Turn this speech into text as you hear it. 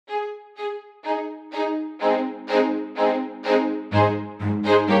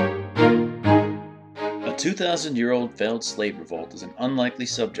2,000-year-old failed slave revolt is an unlikely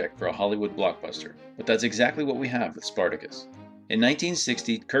subject for a Hollywood blockbuster, but that's exactly what we have with Spartacus. In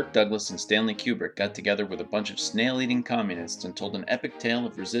 1960, Kirk Douglas and Stanley Kubrick got together with a bunch of snail-eating communists and told an epic tale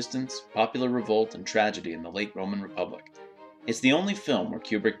of resistance, popular revolt, and tragedy in the late Roman Republic. It's the only film where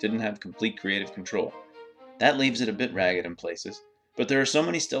Kubrick didn't have complete creative control. That leaves it a bit ragged in places, but there are so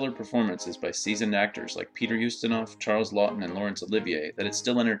many stellar performances by seasoned actors like Peter Ustinov, Charles Laughton, and Laurence Olivier that it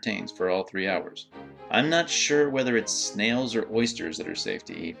still entertains for all 3 hours. I'm not sure whether it's snails or oysters that are safe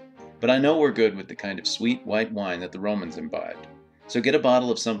to eat, but I know we're good with the kind of sweet white wine that the Romans imbibed. So get a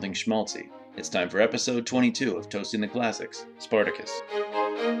bottle of something schmaltzy. It's time for episode 22 of Toasting the Classics, Spartacus.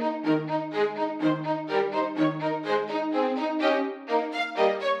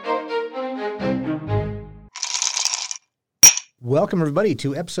 Welcome, everybody,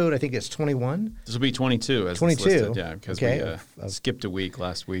 to episode, I think it's 21. This will be 22 as 22. It's listed, yeah, because we skipped a week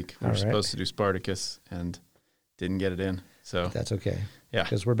last week. We were supposed to do Spartacus and didn't get it in. So that's okay. Yeah.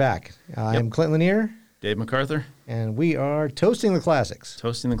 Because we're back. I'm Clint Lanier. Dave MacArthur. And we are Toasting the Classics.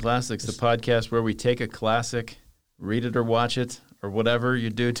 Toasting the Classics, the podcast where we take a classic, read it or watch it, or whatever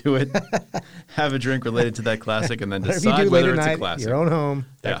you do to it, have a drink related to that classic, and then decide whether it's a classic. Your own home,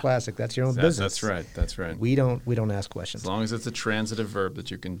 that classic, that's your own business. That's right. We don't ask questions. As long as it's a transitive verb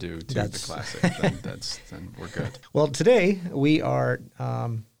that you can do to the classic, then we're good. Well, today we are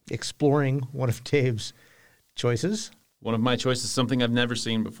exploring one of Dave's choices. One of my choices, something I've never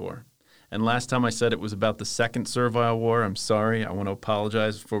seen before. And last time I said it was about the Second Servile War. I'm sorry. I want to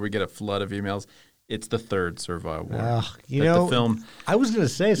apologize before we get a flood of emails. It's the Third Servile War. The film. I was going to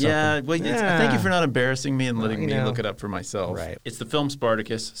say something. Thank you for not embarrassing me and letting me look it up for myself. Right. It's the film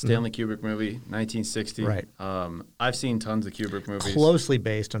Spartacus, Stanley Kubrick movie, 1960. Right. I've seen tons of Kubrick movies. Closely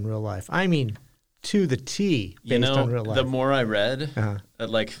based on real life. I mean, to the T, based on real life. The more I read,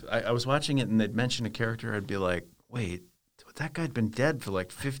 I was watching it and they'd mention a character, I'd be like, wait, that guy'd been dead for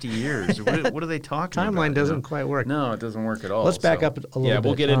like 50 years. What are they talking about? Timeline doesn't quite work. No, it doesn't work at all. Let's back up a little bit. Yeah,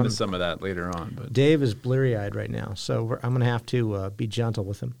 we'll get into some of that later on. But Dave is bleary-eyed right now, so I'm going to have to be gentle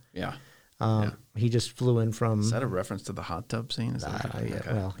with him. Yeah. He just flew in from... Is that a reference to the hot tub scene?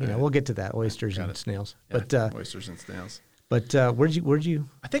 We'll get to that. Oysters and snails. Yeah, but oysters and snails. But where'd you?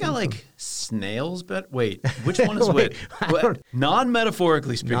 I think I like snails, but wait, which one is which?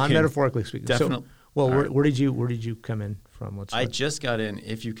 Non-metaphorically speaking. Non-metaphorically speaking. Definitely. So, where did you come in from? I just got in,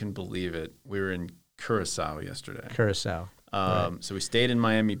 if you can believe it. We were in Curacao yesterday. Curacao. Right. So we stayed in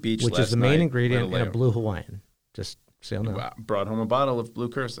Miami Beach which last night. Which is the main ingredient in a blue Hawaiian. Just so you know. Brought home a bottle of blue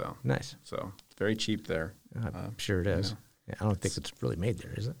Curacao. Nice. So it's very cheap there. I'm sure it is. Yeah, I don't think it's really made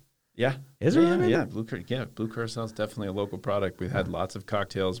there, is it? Yeah. Is it really? Yeah, Blue Curacao is definitely a local product. We've had lots of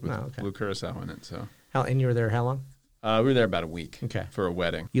cocktails with blue Curacao in it. So. And you were there how long? We were there about a week for a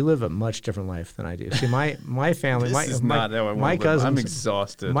wedding. You live a much different life than I do. See, my family, my cousins. I'm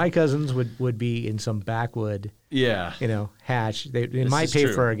exhausted. My cousins would be in some backwood. Yeah. Hatch. They might pay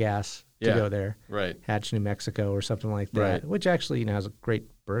for our gas to go there. Right. Hatch, New Mexico, or something like that. Right. Which actually, has a great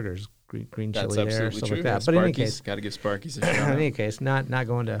burgers, green That's chili there, stuff true. like that. But in any case, got to give Sparky's a shot. In any case, not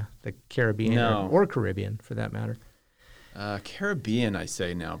going to the Caribbean or Caribbean for that matter. Caribbean, I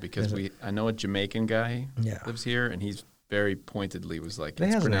say now, because I know a Jamaican guy lives here, and he's very pointedly was like,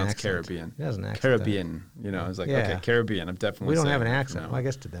 it's pronounced Caribbean. It has an accent. Caribbean. I was like, okay, Caribbean. I'm definitely We don't saying have an it accent. now. Well, I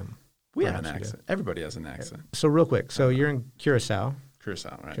guess to them. We have an accent. Everybody has an accent. So real quick, you're in Curacao.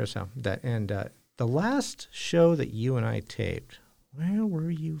 Curacao, right. Curacao. The last show that you and I taped, where were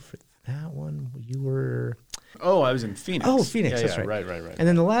you for that one? You were... Oh, I was in Phoenix. Oh, Phoenix, that's right. Right. And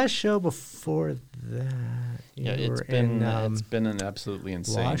then the last show before that, it's been an absolutely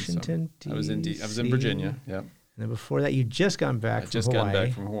insane. Washington, D.C. I was in Virginia. Yeah. And then before that, you just gotten back from Hawaii. Gotten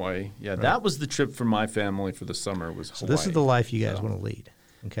back from Hawaii. Yeah, That was the trip for my family for the summer. Was Hawaii. So this is the life you guys want to lead.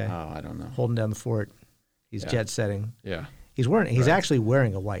 Okay. Oh, I don't know. Holding down the fort. He's jet setting. Yeah. He's actually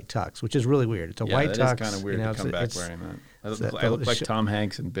wearing a white tux, which is really weird. It's a white tux. It's kind of weird to come back wearing that. I look like Tom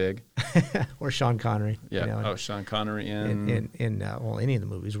Hanks in Big. Or Sean Connery. Yeah. Sean Connery in any of the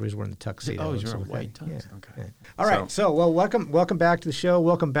movies where he's wearing the tuxedo. Oh, he's wearing a white tux. Yeah. Okay. Yeah. All right. So, welcome back to the show.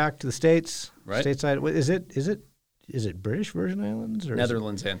 Welcome back to the States. Right. Stateside. Is it British Virgin Islands or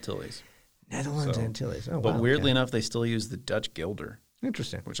Netherlands Antilles? Netherlands Antilles. Oh, but weirdly enough, they still use the Dutch guilder.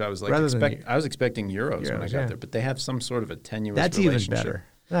 Interesting. Which I was like, I was expecting euros when I got there, but they have some sort of a tenuous relationship.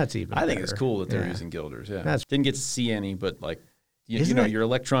 That's even better. I think it's cool that they're using guilders. Yeah. Didn't get to see any, but Isn't know, that- your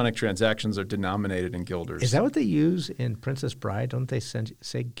electronic transactions are denominated in guilders. Is that what they use in Princess Bride? Don't they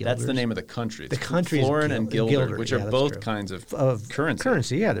say guilders? That's the name of the country. The It's country is florin and guilder, which yeah, are that's both true. kinds of currency.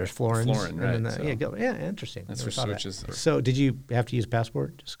 currency. Yeah, there's florins. Florin, right, And then so- yeah, interesting. That's Never for thought of that. switches. So did you have to use a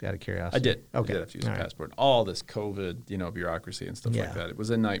passport? Just out of curiosity. I did. Okay. I did have to use All a right. passport. All this COVID, bureaucracy and stuff Yeah. like that. It was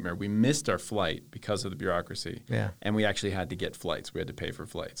a nightmare. We missed our flight because of the bureaucracy. Yeah. And we actually had to get flights. We had to pay for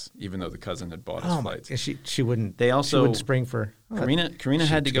flights, even though the cousin had bought us Oh my! flights. She wouldn't. They she also- wouldn't spring for. Karina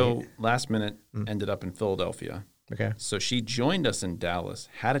had to go cheapskate. last minute, ended up in Philadelphia. Okay. So she joined us in Dallas,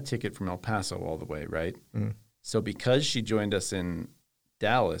 had a ticket from El Paso all the way, right? So because she joined us in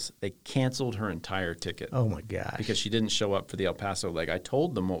Dallas, they canceled her entire ticket Oh my gosh! because she didn't show up for the El Paso leg. I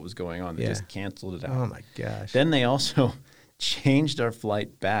told them what was going on. They Yeah. just canceled it out. Oh my gosh! Then they also changed our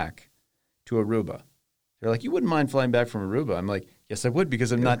flight back to Aruba. They're like, you wouldn't mind flying back from Aruba? I'm like, yes, I would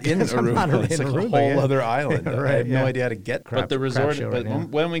because I'm not in Because I'm Aruba. not in It's like Aruba, a whole yeah. other island. Yeah, I right, had yeah. no idea how to get. Crap- but the crap resort, show but right now.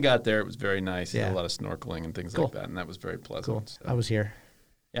 when we got there, it was very nice. Yeah. Did a lot of snorkeling and things Cool. like that, and that was very pleasant. Cool. So. I was here.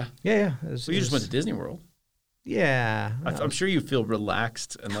 Yeah. Yeah. So you just went to Disney World. Yeah. I'm sure you feel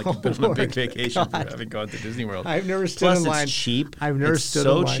relaxed and like you've been on a big Lord vacation for God. having gone to Disney World. I've never stood Plus, in line. it's cheap. I've never it's stood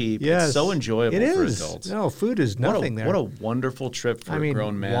so in line. cheap. Yes. It's so enjoyable It for is. adults. No, food is nothing there. What a wonderful trip for a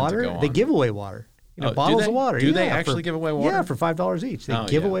grown man water, to go on. They give away water. Oh, do bottles they? of water. Do they Yeah, actually give away water? Yeah, for $5 each. They Oh,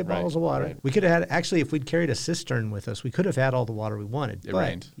 give yeah, away right, bottles of water. right. We could have had, actually, if we'd carried a cistern with us, we could have had all the water we wanted. It but,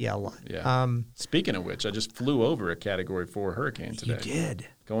 rained. Yeah, a lot. Yeah. Speaking of which, I just flew over a Category 4 hurricane today. You did.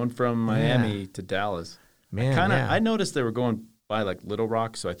 Going from Miami to Dallas. Man, I noticed they were going by like Little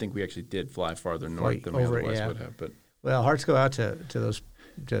Rock, so I think we actually did fly farther north than we over it, otherwise yeah. would have. But Well, hearts go out to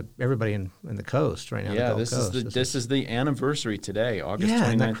everybody in the coast right now. yeah, the Gulf Coast. this is the anniversary today. August Yeah,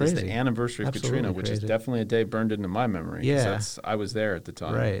 isn't that 29th is the crazy? anniversary of Absolutely Katrina, which is crazy. definitely a day burned into my memory. 'cause Yeah. I was there at the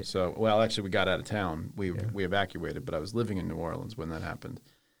time. Right. So, well, actually, we got out of town. We evacuated, but I was living in New Orleans when that happened.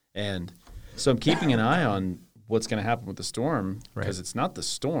 And so I'm keeping an eye on what's going to happen with the storm because it's not the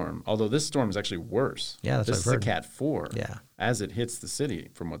storm, although this storm is actually worse. Yeah, that's this what is I've a heard. Cat 4 Yeah. as it hits the city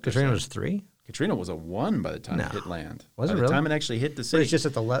from what they're Katrina saying. was 3? Katrina was a 1 by the time No. it hit land. Was by it the really? time it actually hit the But city. it's just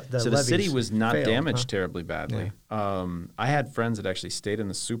that the So the city levees was not failed, damaged huh? terribly badly. I had friends that actually stayed in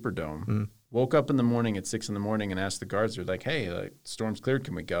the Superdome. Woke up in the morning at 6 a.m. and asked the guards, they're like, hey, storm's cleared,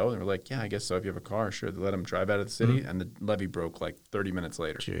 can we go? And they were like, yeah, I guess so. If you have a car, sure. They let them drive out of the city, and the levee broke like 30 minutes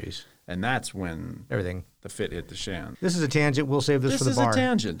later. Jeez. And that's when Everything. the fit hit the shan. This is a tangent. We'll save this for the is bar. a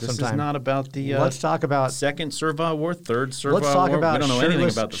tangent. This sometime. is not about the Let's talk about Second Servile War, Third Servile let's talk War. about We don't know anything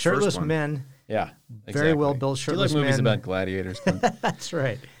shirtless, about the shirtless first one. men. Yeah, Very well built Do you shirtless like movies men. about gladiators? Clint? That's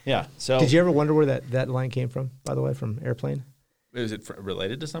right. Yeah. So Did you ever wonder where that line came from, by the way, from Airplane? is it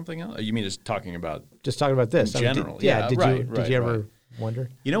related to something else? You mean just talking about? Just talking about this. In general, did yeah, you, right, did you ever right. wonder?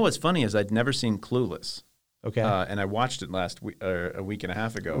 You know what's funny is I'd never seen Clueless. Okay. And I watched it last week, a week and a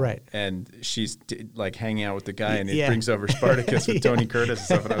half ago. Right. And she's like hanging out with the guy, and he Yeah. brings over Spartacus with Tony Curtis and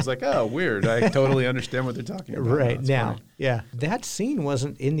stuff. And I was like, oh, weird. I totally understand what they're talking about. Right That's now, funny. yeah, that scene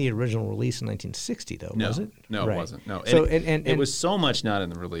wasn't in the original release in 1960, though, No, was it? no, Right. it wasn't. No. So And it was so much not in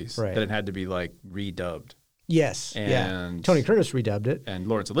the release Right. that it had to be like redubbed. yes, yeah. And- Tony Curtis redubbed it, And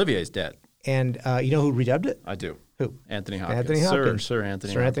Laurence Olivier's dead. and you know who redubbed it? I do. Who? Anthony Hopkins. Anthony Hopkins. Sir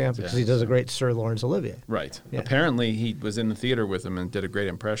Anthony Sir Anthony Hopkins, yeah. because he does a great Sir Laurence Olivier. Right. Yeah. Apparently, he was in the theater with him and did a great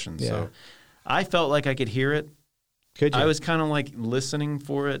impression. Yeah. So I felt like I could hear it. Could you? I was kind of like listening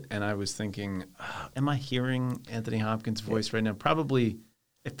for it, and I was thinking, am I hearing Anthony Hopkins' voice right now? Probably.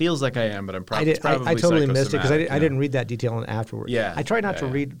 It feels like I am, but I'm I probably totally missed it because psychosomatic, I didn't read that detail in afterwards. Yeah. I try not to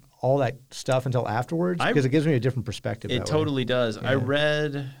Yeah. read all that stuff until afterwards because it gives me a different perspective. It that way. totally does. I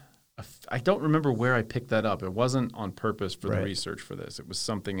read. I don't remember where I picked that up. It wasn't on purpose for the Right. research for this. It was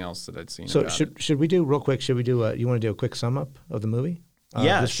something else that I'd seen. So about it. should we do real quick? Should we do? You want to do a quick sum up of the movie?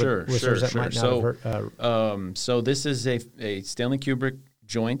 Yeah, just for sure, listeners sure, that might not sure. have heard, So this is a Stanley Kubrick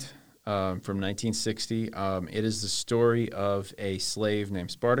joint from 1960. It is the story of a slave named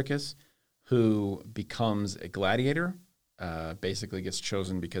Spartacus who becomes a gladiator. Basically gets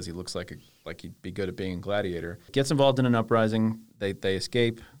chosen because he looks like he'd be good at being a gladiator. Gets involved in an uprising. They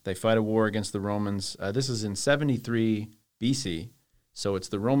escape. They fight a war against the Romans. This is in 73 BC. So it's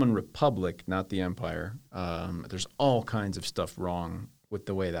the Roman Republic, not the Empire. There's all kinds of stuff wrong with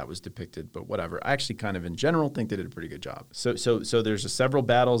the way that was depicted, but whatever. I actually kind of in general think they did a pretty good job. So there's several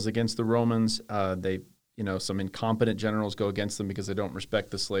battles against the Romans. Some incompetent generals go against them because they don't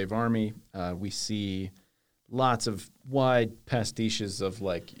respect the slave army. We see lots of wide pastiches of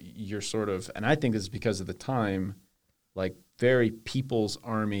like your sort of, and I think this is because of the time, like very People's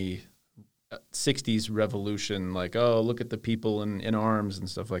Army 60s revolution, like, oh, look at the people in arms and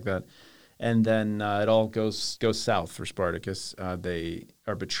stuff like that. And then it all goes south for Spartacus. They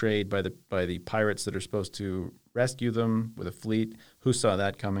are betrayed by the pirates that are supposed to rescue them with a fleet. Who saw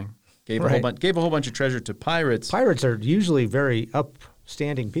that coming? Gave a whole bunch of treasure to pirates. Pirates are usually very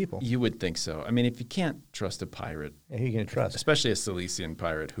upstanding people. You would think so. I mean, if you can't trust a pirate, who you can trust, especially a Cilician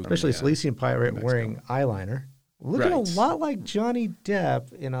pirate, a Cilician pirate wearing eyeliner. Looking a lot like Johnny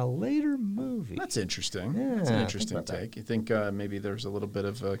Depp in a later movie. That's interesting. Yeah, that's an interesting take. You think maybe there's a little bit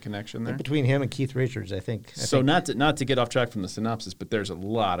of a connection there? Between him and Keith Richards, I think. Not to get off track from the synopsis, but there's a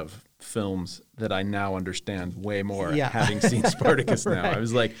lot of films that I now understand way more having seen Spartacus now. I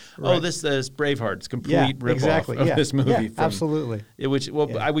was like, this Braveheart's complete rip-off of this movie. Yeah, absolutely.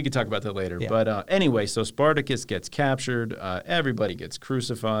 We could talk about that later. Yeah. But anyway, so Spartacus gets captured. Everybody gets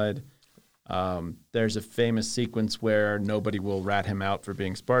crucified. There's a famous sequence where nobody will rat him out for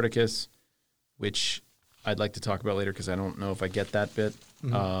being Spartacus, which I'd like to talk about later because I don't know if I get that bit.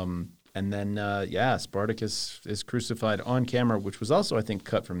 Mm-hmm. And then, Spartacus is crucified on camera, which was also, I think,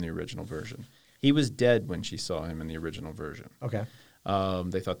 cut from the original version. He was dead when she saw him in the original version. Okay.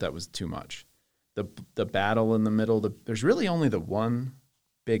 They thought that was too much. The battle in the middle, there's really only the one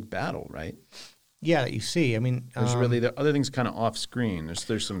big battle, right? Yeah, that you see. I mean, there's really the other things kind of off screen.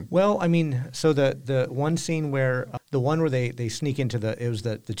 There's some. Well, I mean, so the one scene where the one where they sneak into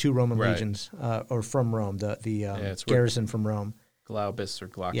the two Roman legions or from Rome, the garrison from Rome, Glaubus or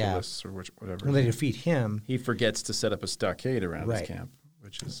Glauculus or whatever. When they defeat him, he forgets to set up a stockade around his camp,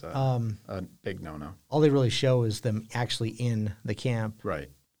 which is a big no-no. All they really show is them actually in the camp. Right.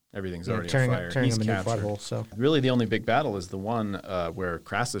 Everything's already on fire. He's captured. So really, the only big battle is the one where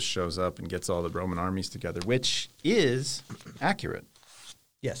Crassus shows up and gets all the Roman armies together, which is accurate.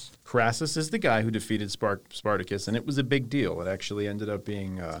 Yes, Crassus is the guy who defeated Spartacus, and it was a big deal. It actually ended up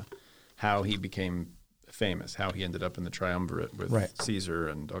being how he became famous, how he ended up in the triumvirate with Caesar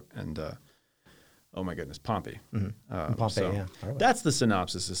and oh my goodness, Pompey. Mm-hmm. Pompey, That's the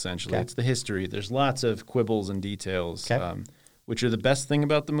synopsis essentially. Okay. It's the history. There's lots of quibbles and details. Okay. Which are the best thing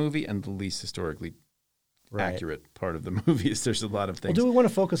about the movie and the least historically accurate part of the movie. Is there's a lot of things. Well, do we want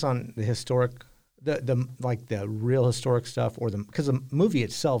to focus on the historic, the real historic stuff, or because the movie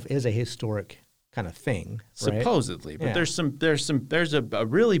itself is a historic kind of thing, supposedly? But there's a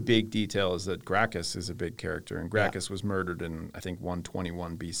really big detail is that Gracchus is a big character, and Gracchus was murdered in I think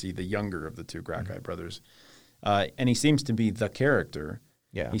 121 BC, the younger of the two Gracchi brothers, and he seems to be the character.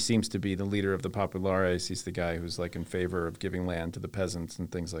 Yeah. He seems to be the leader of the populares. He's the guy who's like in favor of giving land to the peasants and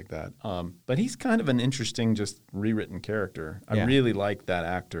things like that. But he's kind of an interesting, just rewritten character. I really like that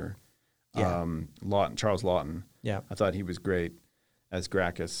actor, Charles Lawton. Yeah, I thought he was great as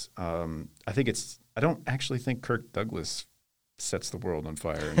Gracchus. I don't actually think Kirk Douglas sets the world on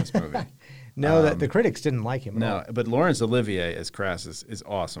fire in this movie. No, the critics didn't like him. No, but Laurence Olivier as Crassus is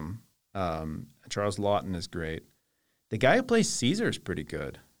awesome. Charles Lawton is great. The guy who plays Caesar is pretty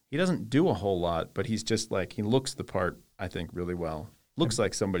good. He doesn't do a whole lot, but he's just like, he looks the part, I think, really well. Looks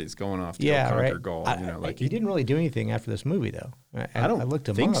like somebody's going off to go conquer Gaul. He didn't really do anything after this movie, though. I looked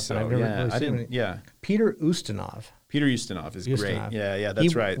him think up. So. And I've never really seen him. Peter Ustinov. Peter Ustinov is great. Yeah,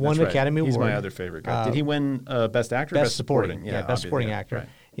 that's right. He won the Academy Award. He's my other favorite guy. Did he win Best Actor? Best Supporting. Yeah, Best Supporting Actor. Right.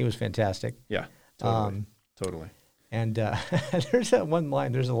 He was fantastic. Yeah, totally. And there's that one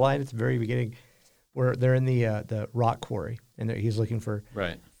line. There's a line at the very beginning where they're in the rock quarry, and he's looking for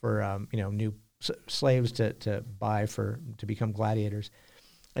new slaves to buy to become gladiators.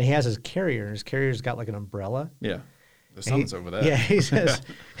 And he has his carrier, and his carrier's got like an umbrella. Yeah, the sun's over there. Yeah, he says,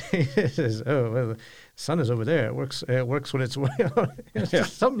 "Oh, well, the sun is over there. It works when it's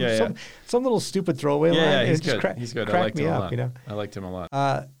some little stupid throwaway line." Yeah, he's good. He's good. I liked him a lot. I liked him a lot.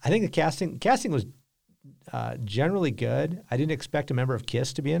 I think the casting was generally good. I didn't expect a member of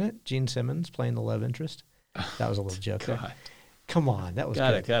KISS to be in it. Gene Simmons playing the love interest. That was a little joke. God. Come on, that was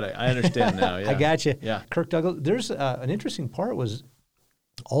good. Got it. I understand now. Yeah. I got you. Yeah. Kirk Douglas. There's an interesting part was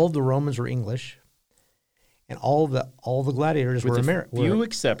all of the Romans were English, and all the gladiators were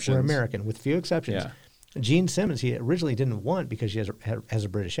American. With few exceptions. Yeah. Gene Simmons, he originally didn't want because she has a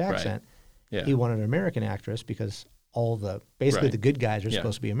British accent. Right. Yeah. He wanted an American actress because the good guys are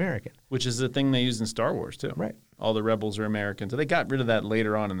supposed to be American. Which is the thing they used in Star Wars too. Right. All the rebels are American. So they got rid of that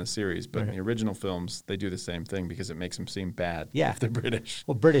later on in the series, but in the original films they do the same thing because it makes them seem bad if they're British.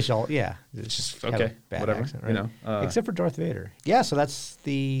 Well, British it's just okay, whatever. Accent, right? Except for Darth Vader. Yeah, so that's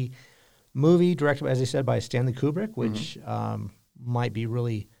the movie directed, as I said, by Stanley Kubrick, which might be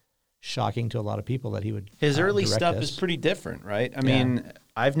really shocking to a lot of people that he would. His early stuff is pretty different, right? I mean,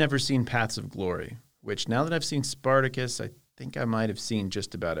 I've never seen Paths of Glory, which now that I've seen Spartacus, I think I might have seen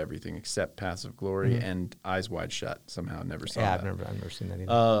just about everything except Paths of Glory and Eyes Wide Shut. Somehow never saw that. I've never seen that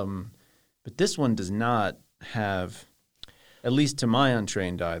either. But this one does not have, at least to my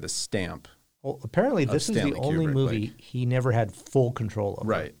untrained eye, the stamp. Well, apparently this is the only movie he never had full control over.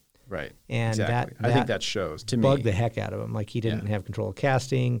 Right. And exactly. that I think that shows to me. Bugged the heck out of him. Like he didn't have control of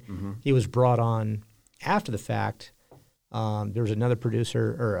casting. Mm-hmm. He was brought on after the fact. There was another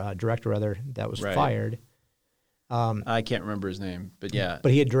producer or director rather that was fired. I can't remember his name, but yeah.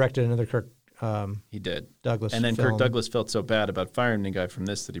 But he had directed another Kirk. He did. Douglas and then film. Kirk Douglas felt so bad about firing the guy from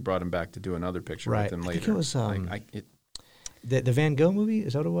this that he brought him back to do another picture with him later. I think it was the Van Gogh movie.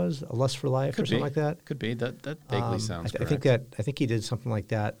 Is that what it was? A Lust for Life or something like that? Could be. That vaguely sounds correct. I think he did something like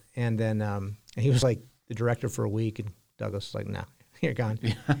that. And then he was like the director for a week, and Douglas was like, "No, you're gone."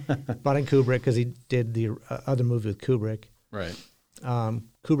 Brought in Kubrick because he did the other movie with Kubrick. Right.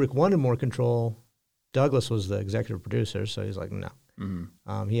 Kubrick wanted more control. Douglas was the executive producer, so he's like, "No."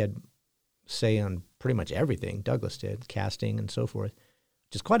 Mm-hmm. He had say on pretty much everything. Douglas did, casting and so forth,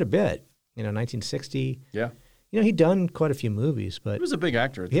 which is quite a bit. 1960. Yeah. He'd done quite a few movies, but he was a big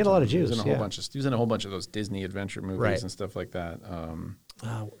actor. He had a lot of juice. He was in a whole bunch of those Disney adventure movies and stuff like that.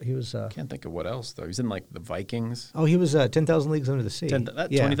 He was. Can't think of what else though. He was in like the Vikings. Oh, he was 10,000 Leagues Under the Sea.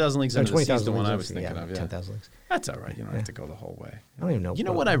 20,000 Leagues Under the Sea is the one I was thinking of. Yeah, 10,000 Leagues. That's all right. You don't have to go the whole way. I don't even know. You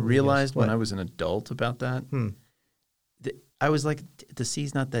know what I realized when I was an adult about that? I was like, the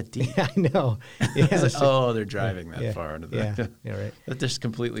sea's not that deep. Yeah, I know. Yeah, I was like, they're driving that far into that. Yeah, right. That just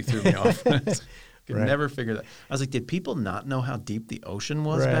completely threw me off. Could never figure that. I was like, did people not know how deep the ocean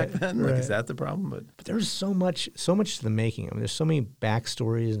was back then? Like, is that the problem? But there's so much to the making. I mean, there's so many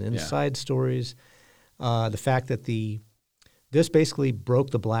backstories and inside stories. The fact that this basically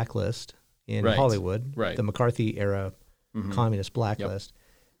broke the blacklist in Hollywood, the McCarthy era communist blacklist.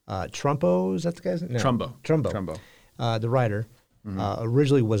 Trumbo, is that the guy's name? No. Trumbo. The writer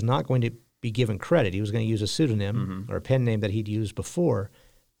originally was not going to be given credit. He was going to use a pseudonym or a pen name that he'd used before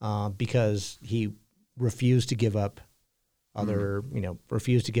because he refused to give up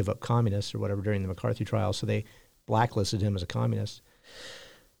refused to give up communists or whatever during the McCarthy trial. So they blacklisted him as a communist.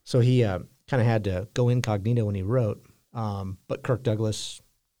 So he kind of had to go incognito when he wrote. But Kirk Douglas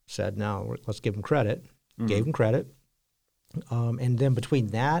said, no, let's give him credit. Gave him credit. And then between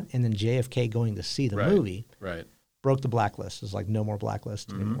that and then JFK going to see the movie, broke the blacklist. It's like no more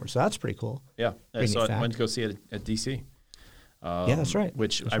blacklist anymore. So that's pretty cool. Yeah, I saw it. Went to go see it at DC. Yeah, that's right.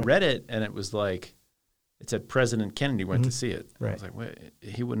 I read it and it was like, it said President Kennedy went to see it. Right. I was like, wait,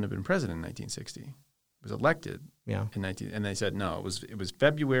 he wouldn't have been president in 1960. He was elected. Yeah. And they said no. It was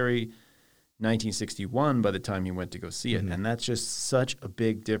February 1961 by the time he went to go see it, and that's just such a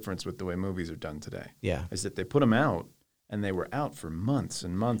big difference with the way movies are done today. Yeah. Is that they put them out. And they were out for months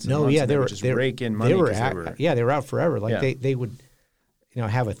and months. No, and yeah, they were just rake in money. They were out forever. Like they would,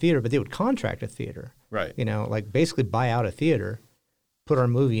 have a theater, but they would contract a theater. Right. Like basically buy out a theater, put our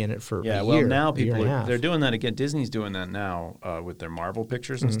movie in it for a year. Well, now people they're doing that again. Disney's doing that now with their Marvel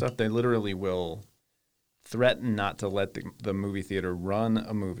pictures and stuff. They literally will threaten not to let the movie theater run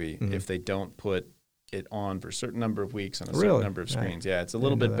a movie if they don't put it on for a certain number of weeks on a certain number of screens. Yeah, it's a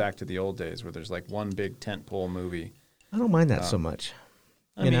little bit back to the old days where there's like one big tentpole movie. I don't mind that so much.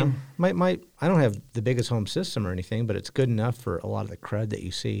 I mean, I don't have the biggest home system or anything, but it's good enough for a lot of the crud that you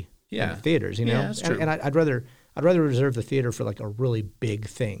see in the theaters. Yeah, that's true. And I'd rather reserve the theater for like a really big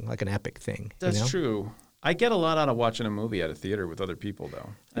thing, like an epic thing. That's true. I get a lot out of watching a movie at a theater with other people,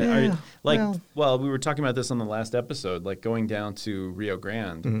 though. Yeah, we were talking about this on the last episode, like going down to Rio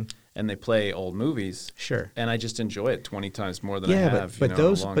Grande and they play old movies. Sure. And I just enjoy it 20 times more than I have. But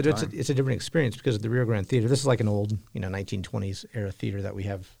it's a different experience because of the Rio Grande Theater. This is like an old, 1920s era theater that we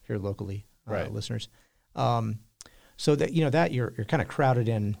have here locally, listeners. So that that you're kind of crowded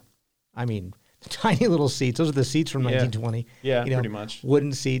in. I mean, tiny little seats. Those are the seats from 1920. Yeah, pretty much.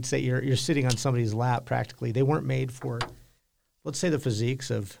 Wooden seats that you're sitting on somebody's lap practically. They weren't made for, let's say, the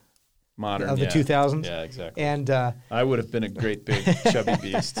physiques of the 2000s. Yeah, exactly. And I would have been a great big chubby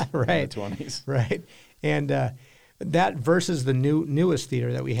beast in the 20s. Right. And that versus the newest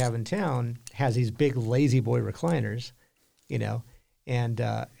theater that we have in town has these big lazy boy recliners, and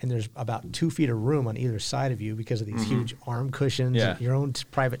there's about 2 feet of room on either side of you because of these huge arm cushions and your own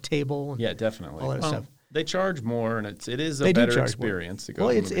private table. And definitely. All that stuff. They charge more, and it is a better experience to go.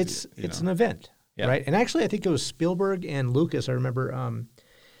 Well, it's an event, right? And actually, I think it was Spielberg and Lucas. I remember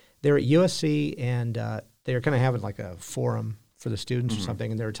they were at USC, and they were kind of having like a forum for the students or something,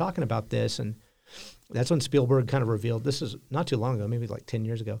 and they were talking about this, and that's when Spielberg kind of revealed. This is not too long ago, maybe like 10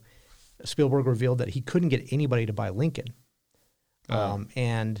 years ago. Spielberg revealed that he couldn't get anybody to buy Lincoln.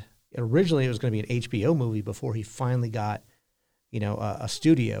 And originally it was going to be an HBO movie before he finally got, a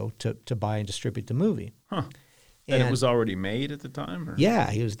studio to buy and distribute the movie. Huh. And it was already made at the time? Or?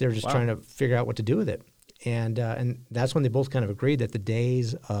 Yeah, they're just trying to figure out what to do with it. And that's when they both kind of agreed that the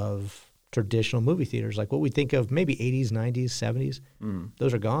days of traditional movie theaters, like what we think of maybe 80s, 90s, 70s,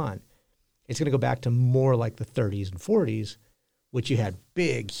 those are gone. It's going to go back to more like the 30s and 40s, which you had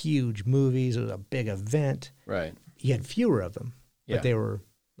big, huge movies. It was a big event. Right. You had fewer of them, but they were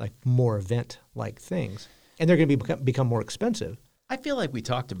like more event-like things. And they're going to become more expensive. I feel like we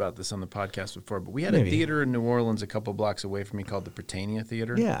talked about this on the podcast before, but we had a theater in New Orleans a couple blocks away from me called the Britannia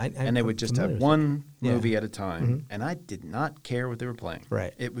Theater. Yeah. And they would just have one movie at a time, and I did not care what they were playing.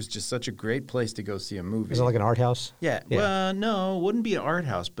 Right. It was just such a great place to go see a movie. Is it like an art house? Yeah. Well, no, it wouldn't be an art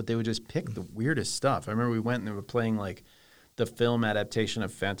house, but they would just pick the weirdest stuff. I remember we went and they were playing like the film adaptation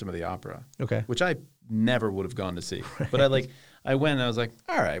of Phantom of the Opera. Okay. Which I never would have gone to see. Right. But I went and I was like,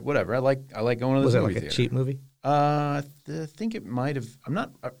 all right, whatever. I like going to the movie theater. Was it like a cheap movie? I think it might have. I'm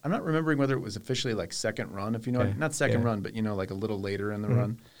not remembering whether it was officially like second run, if you know, not second run, but like a little later in the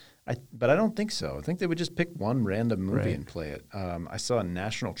run. But I don't think so. I think they would just pick one random movie and play it. I saw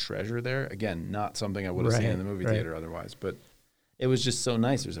National Treasure there. Again, not something I would have seen in the movie theater otherwise, but it was just so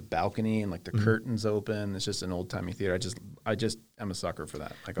nice. There's a balcony and like the curtains open. It's just an old timey theater. I just am a sucker for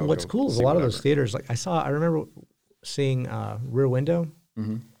that. Like, what's cool is a lot of those theaters. Like I remember seeing Rear Window.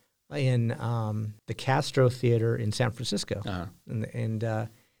 Mm-hmm. In the Castro Theater in San Francisco, and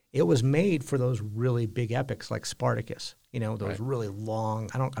it was made for those really big epics like Spartacus. Those really long.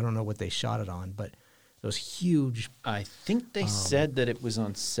 I don't know what they shot it on, but those huge. I think they said that it was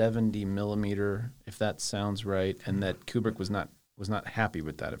on 70 millimeter, if that sounds right, and that Kubrick was not happy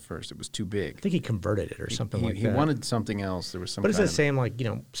with that at first. It was too big. I think he converted it or something like that. He wanted something else. There was some. But it's the same like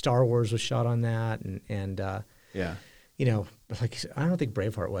Star Wars was shot on that, and yeah. Like I don't think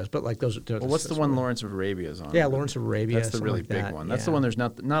Braveheart was, but like those. Well, what's the one Lawrence of Arabia is on? Yeah, Lawrence of Arabia. That's the really big one. That's the one. There's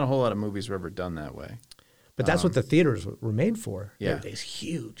not a whole lot of movies were ever done that way. But that's what the theaters were made for. Yeah, these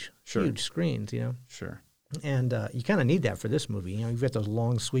huge screens. Sure. And you kind of need that for this movie. You've got those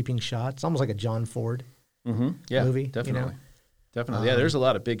long sweeping shots, almost like a John Ford movie. Definitely. Definitely. Yeah, there's a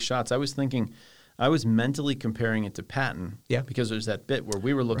lot of big shots. I was mentally comparing it to Patton. Yeah. Because there's that bit where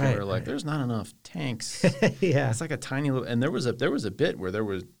we were looking, we were like, there's not enough tanks. Yeah. It's like a tiny little, and there was a bit where there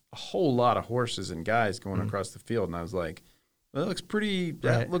was a whole lot of horses and guys going across the field, and I was like, well, that looks pretty,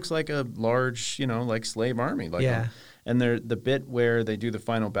 that looks like a large, like slave army. And the bit where they do the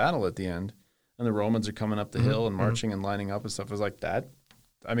final battle at the end, and the Romans are coming up the hill and marching and lining up and stuff, I was like, that.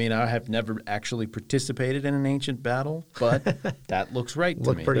 I mean, I have never actually participated in an ancient battle, but that looks right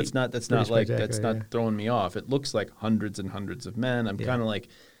to me. That's not throwing me off. It looks like hundreds and hundreds of men. I'm kind of like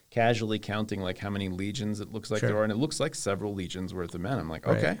casually counting like how many legions it looks like there are, and it looks like several legions worth of men. I'm like,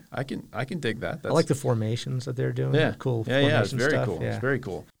 okay, I can dig that. I like the formations that they're doing. Yeah, cool. Yeah, it's very stuff. cool. It's very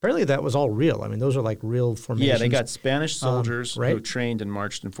cool. Apparently, that was all real. I mean, those are like real formations. Yeah, they got Spanish soldiers who trained and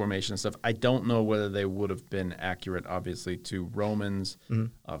marched in formation and stuff. I don't know whether they would have been accurate, obviously, to Romans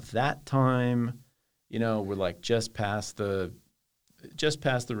of that time. We're like just past the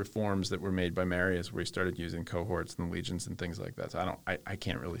reforms that were made by Marius, where he started using cohorts and legions and things like that. So I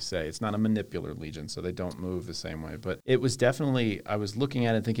can't really say. It's not a manipular legion, so they don't move the same way. But it was definitely, I was looking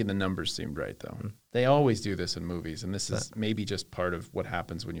at it thinking the numbers seemed right, though. They always do this in movies, and this is maybe just part of what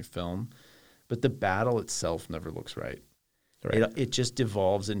happens when you film. But the battle itself never looks right. It just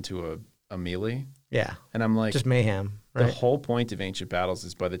devolves into a melee. Yeah. And I'm like, just mayhem. Right. The whole point of ancient battles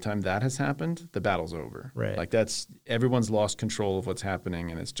is by the time that has happened, the battle's over. Right. Like everyone's lost control of what's happening,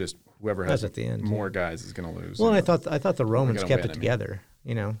 and it's just whoever has at the end, more guys is going to lose. Well, and I thought the Romans kept it together.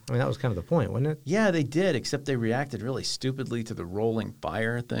 I mean, that was kind of the point, wasn't it? Yeah, they did, except they reacted really stupidly to the rolling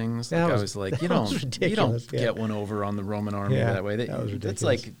fire things. I was like, you don't get one over on the Roman army that way. That was ridiculous. That's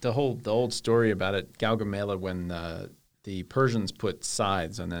like the old story about it, Gaugamela, when the Persians put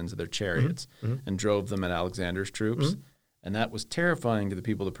scythes on the ends of their chariots and drove them at Alexander's troops. And that was terrifying to the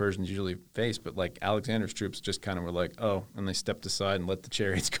people the Persians usually face. But like Alexander's troops just kind of were like, oh, and they stepped aside and let the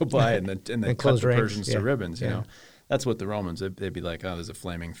chariots go by and then cut the Persians to ribbons. You know, that's what the Romans, they'd be like, oh, there's a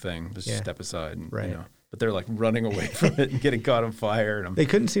flaming thing. Just step aside. And, but they're like running away from it and getting caught on fire. And they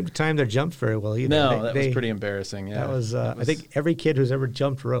couldn't seem to time their jumps very well either. No, that was pretty embarrassing. Yeah, that was I think every kid who's ever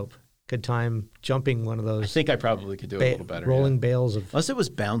jumped rope could time jumping one of those. I think I probably could do it a little better. Rolling bales of. Unless it was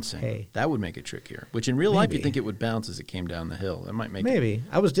bouncing. Hay. That would make it trickier. Which in real life, you'd think it would bounce as it came down the hill. That might make Maybe.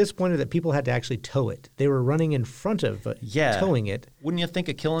 I was disappointed that people had to actually tow it. They were running in front of towing it. Wouldn't you think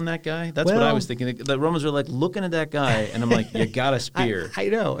of killing that guy? That's what I was thinking. The Romans were like looking at that guy, and I'm like, you got a spear. I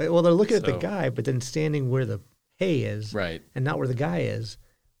know. Well, they're looking at the guy, but then standing where the hay is. Right. And not where the guy is.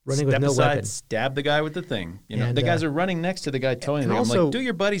 running step with no aside, weapon. stab the guy with the thing. You know, And, the guys are running next to the guy towing the thing. I'm like, do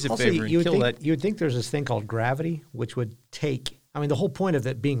your buddies a favor and kill that. You would think there's this thing called gravity, which would take. I mean, the whole point of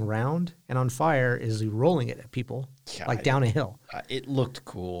it being round and on fire is rolling it at people, down a hill. It looked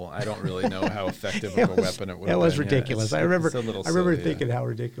cool. I don't really know how effective of a weapon it would have been. That was ridiculous. Yeah, I remember thinking how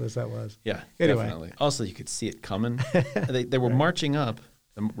ridiculous that was. Yeah, anyway. Definitely. Also, you could see it coming. They were marching up.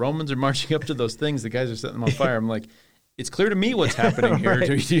 The Romans are marching up to those things. The guys are setting them on fire. I'm like, it's clear to me what's happening here. Right.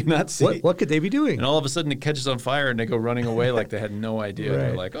 Do you not see? What could they be doing? And all of a sudden it catches on fire and they go running away like they had no idea. Right.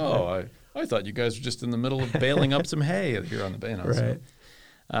 They're like, I thought you guys were just in the middle of baling up some hay here on the bay. Right. So,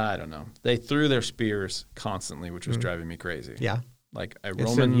 I don't know. They threw their spears constantly, which was driving me crazy. Yeah. Like a Instead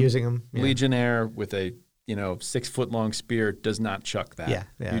Roman of using them, legionnaire with a 6-foot-long spear does not chuck that.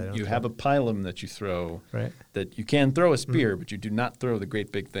 Yeah. You have a pilum that you throw. Right. That you can throw a spear, but you do not throw the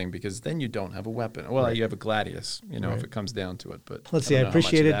great big thing because then you don't have a weapon. Well, you have a gladius, if it comes down to it. But let's see. I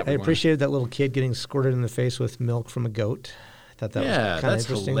appreciated that little kid getting squirted in the face with milk from a goat. I thought that was kind of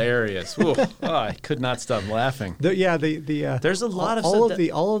interesting. Hilarious. I could not stop laughing. There's a lot of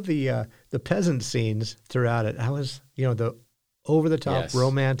all of the peasant scenes throughout it. I was the over the top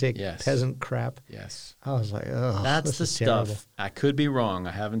romantic peasant crap. Yes. I was like, oh, that's the stuff. Terrible. I could be wrong.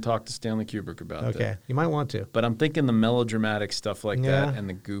 I haven't talked to Stanley Kubrick about that. Okay, you might want to. But I'm thinking the melodramatic stuff like that and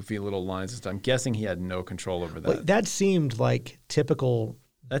the goofy little lines and stuff. I'm guessing he had no control over that. Well, that seemed like typical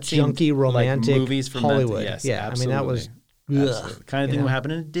junky romantic like movies from Hollywood. Yes, yeah, absolutely. I mean that was. The kind of thing would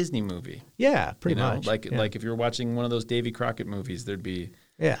happen in a Disney movie. Yeah, pretty much. Like if you're watching one of those Davy Crockett movies, there'd be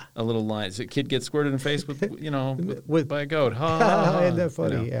a little line. So a kid gets squirted in the face with by a goat. Isn't that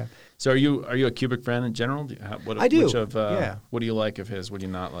funny? Yeah. So are you a Kubrick fan in general? I do. What do you like of his? What do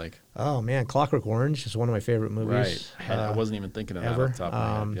you not like? Oh man, Clockwork Orange is one of my favorite movies. Right. I wasn't even thinking of that off the top of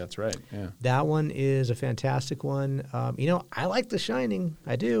my head. Yeah, that's right. Yeah. That one is a fantastic one. I like The Shining.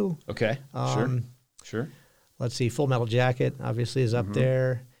 I do. Okay. Sure. Let's see. Full Metal Jacket obviously is up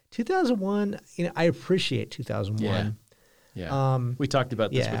there. 2001. I appreciate 2001. Yeah. We talked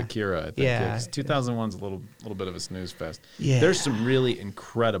about this with Akira. I think. Yeah. 2001's a little bit of a snooze fest. Yeah. There's some really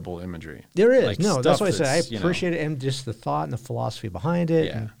incredible imagery. There is. That's why I said I appreciate it and just the thought and the philosophy behind it.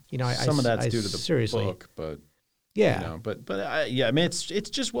 Yeah. And, some of that's due to the book, but. Yeah. I mean, it's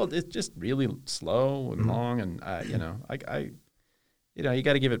just really slow and long, and you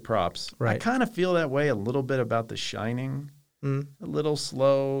got to give it props. Right. I kind of feel that way a little bit about The Shining. A little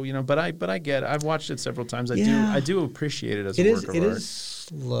slow, but I get it. I've watched it several times. I do appreciate it as a work of art. It is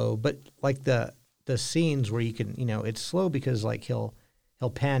slow, but like the scenes where you can, it's slow because like he'll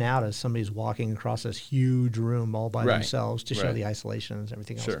pan out as somebody's walking across this huge room all by themselves to show the isolation and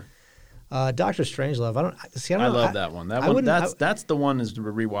everything else. Sure. Dr. Strangelove. I love that one. That's the one is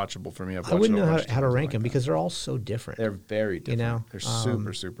rewatchable for me. I wouldn't know how to rank them because they're all so different. They're very different. They're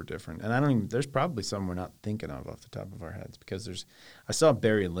super different. And there's probably some we're not thinking of off the top of our heads because I saw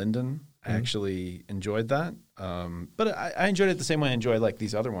Barry Lyndon. I actually enjoyed that. But I enjoyed it the same way I enjoy like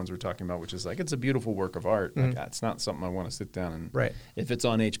these other ones we're talking about, which is like it's a beautiful work of art. Like it's not something I want to sit down and if it's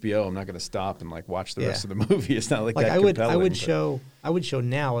on HBO, I'm not going to stop and like watch the rest of the movie. It's not like that compelling. I would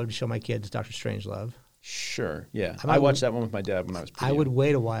show my kids Dr. Strangelove. Sure. Yeah. I watched that one with my dad when I was pretty young. would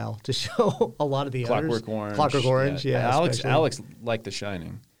wait a while to show a lot of the others. Clockwork Orange. Yeah. Alex liked The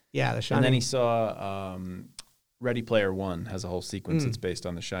Shining. Yeah, The Shining. And then he saw Ready Player One has a whole sequence that's based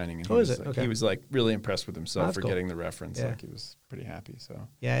on The Shining. And he was like really impressed with himself for getting the reference. Yeah. Like he was pretty happy. So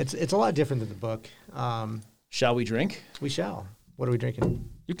yeah, it's a lot different than the book. Shall we drink? We shall. What are we drinking?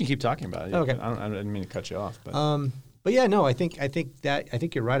 You can keep talking about it. Okay. I didn't mean to cut you off, but yeah, no, I think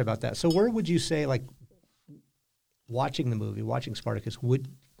you're right about that. So where would you say like watching the movie, watching Spartacus,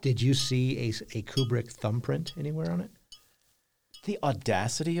 did you see a Kubrick thumbprint anywhere on it? The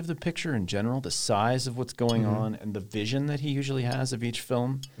audacity of the picture in general, the size of what's going on, and the vision that he usually has of each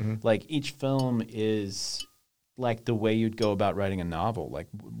film. Like each film is like the way you'd go about writing a novel, like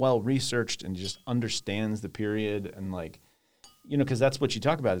well researched and just understands the period and like, because that's what you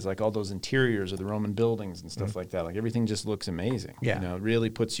talk about is like all those interiors of the Roman buildings and stuff like that. Like everything just looks amazing. Yeah. It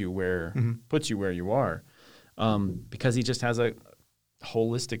really puts you where you are, because he just has a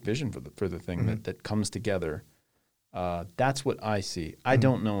holistic vision for the thing that comes together. That's what I see. I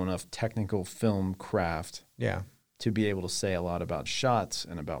don't know enough technical film craft to be able to say a lot about shots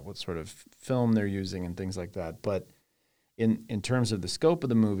and about what sort of film they're using and things like that. But in terms of the scope of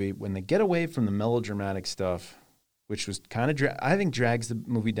the movie, when they get away from the melodramatic stuff, which was kind of, I think drags the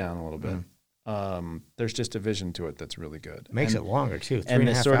movie down a little bit. There's just a vision to it that's really good. Makes it longer too.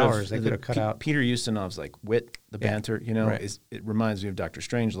 3.5 hours. They could have cut out. Peter Ustinov's like wit, the banter. It reminds me of Dr.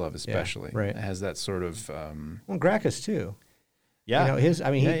 Strangelove, especially. Right. It has that sort of. Gracchus too. Yeah. You know, his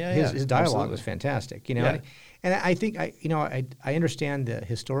dialogue Absolutely. was fantastic. You know, Yeah. and I think I understand the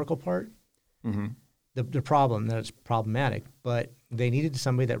historical part, Mm-hmm. the problem that it's problematic, but they needed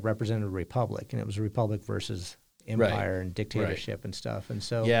somebody that represented a republic, and it was a republic versus empire and dictatorship and stuff. And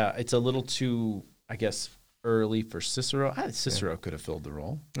so yeah, it's a little too, I guess, early for Cicero. Cicero could have filled the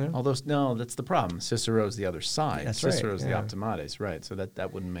role. Yeah. Although, no, that's the problem. Cicero's the other side. That's right, Cicero's the yeah. optimates, right? So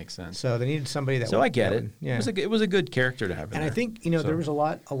that wouldn't make sense. So they needed somebody that. So I get that it. would- yeah. It was a good character to have in And there. I think there was a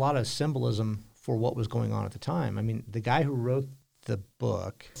lot of symbolism for what was going on at the time. I mean, the guy who wrote the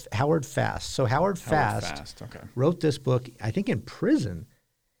book, Howard Fast. So Howard Fast Okay. wrote this book, I think, in prison,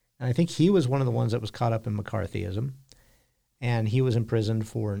 and I think he was one of the ones that was caught up in McCarthyism, and he was imprisoned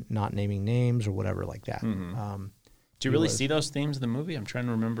for not naming names or whatever like that. Mm-hmm. Do you really see those themes in the movie? I'm trying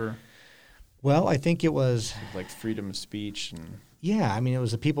to remember. Well, I think it was Like freedom of speech and yeah. I mean, it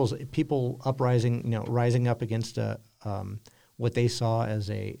was the people uprising, rising up against what they saw as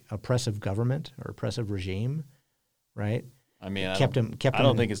a oppressive government or oppressive regime, right? I mean, I Kept don't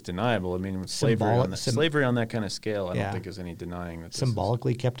him think it's deniable. I mean, with slavery on that kind of scale, I don't think there's any denying that.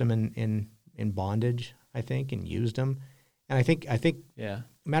 Symbolically kept him in bondage, I think, and used him. And I think Yeah.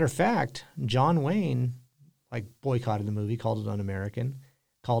 matter of fact, John Wayne boycotted the movie, called it un-American,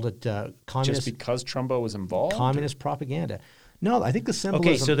 called it communist. Just because Trumbo was involved? Communist propaganda. No, I think the symbolism.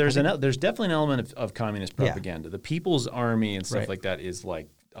 Okay, so there's definitely an element of communist propaganda. The People's Army and stuff Right. like that is like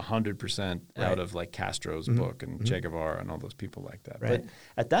 100% out of like Castro's book and Che Guevara and all those people like that. Right. But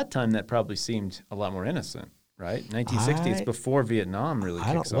at that time, that probably seemed a lot more innocent, right? 1960, it's before Vietnam really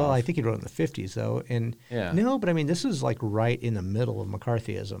kicks off. Well, I think he wrote in the 50s though, and Yeah. no, but I mean this is like right in the middle of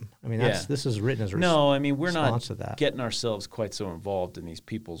McCarthyism. I mean this is written as a No, I mean we're not response to that. getting ourselves quite so involved in these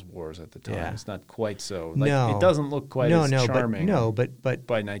people's wars at the time. Yeah. It's not quite so. Like, No. it doesn't look quite as charming. But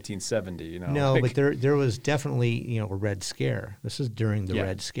by 1970, you know. no, like- but there was definitely a Red Scare. This is during the Yeah.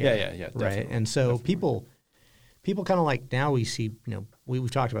 Red Scare. Yeah, right. definitely, And so people kind of like now we see we've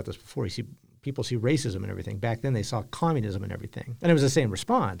talked about this before. You see people see racism and everything. Back then they saw communism and everything, and it was the same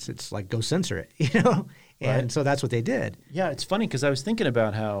response. It's like go censor it, and Right. so that's what they did. Yeah, it's funny because I was thinking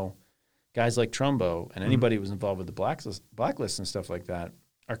about how guys like Trumbo and anybody who was involved with the blacklist and stuff like that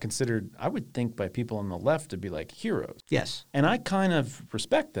are considered, I would think, by people on the left to be like heroes. Yes. And I kind of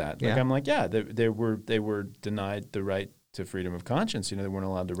respect that. Like Yeah. I'm like, yeah, they were denied the right to freedom of conscience. They weren't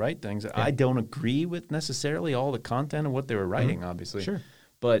allowed to write things. I don't agree with necessarily all the content of what they were writing, obviously. Sure.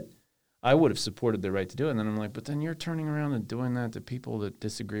 But I would have supported their right to do it. And then I'm like, but then you're turning around and doing that to people that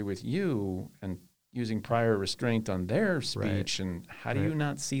disagree with you and using prior restraint on their speech. Right. And how do you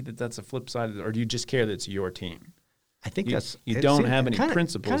not see that that's a flip side of it? Or do you just care that it's your team? I think You don't have any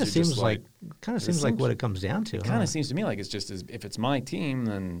principles. Kind of You're seems just like what it comes down to. It kind of seems to me like it's just if it's my team,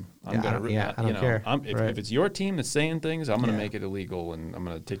 then I'm Yeah, going to, I don't care. If it's your team that's saying things, I'm going to Yeah. make it illegal and I'm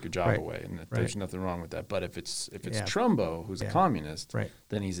going to take your job Right. away. And Right. there's nothing wrong with that. But if it's Yeah. Trumbo, who's a communist, Right.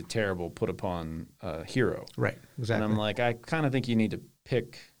 then he's a terrible put upon hero. Right. Exactly. And I'm like, I kind of think you need to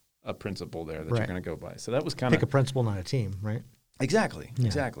pick a principle there that you're Right. going to go by. So that was kind Pick a of principle, not a team, right? exactly.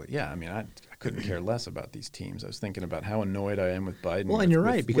 Yeah, I mean, I couldn't care less about these teams. I was thinking about how annoyed I am with Biden. Well, and you're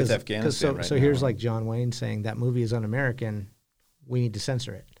right with because Afghanistan right so now. here's like John Wayne saying that movie is un-American. We need to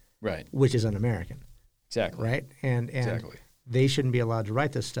censor it, right, which is un-American, exactly, right? And exactly. they shouldn't be allowed to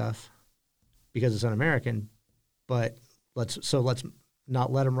write this stuff because it's un-American. But let's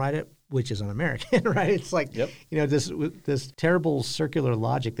not let them write it, which is un-American, right? It's like this terrible circular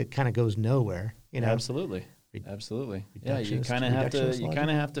logic that kind of goes nowhere. Absolutely. Absolutely. Yeah, you kind of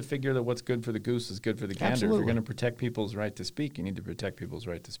have to figure that what's good for the goose is good for the gander. Absolutely. If you're going to protect people's right to speak, you need to protect people's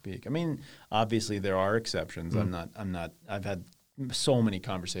right to speak. I mean, obviously there are exceptions. I'm not I've had so many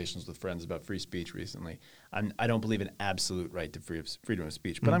conversations with friends about free speech recently. I don't believe in absolute right to freedom of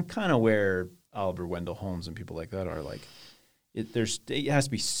speech, but I'm kind of where Oliver Wendell Holmes and people like that are like, it has to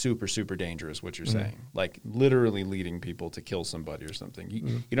be super, super dangerous what you're saying, like literally leading people to kill somebody or something.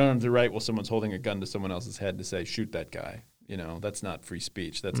 You don't have the right while someone's holding a gun to someone else's head to say, shoot that guy. That's not free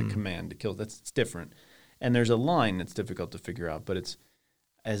speech. That's a command to kill. It's different. And there's a line that's difficult to figure out, but it's,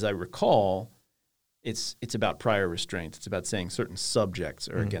 as I recall, it's about prior restraint. It's about saying certain subjects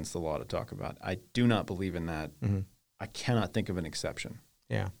are against the law to talk about. I do not believe in that. I cannot think of an exception.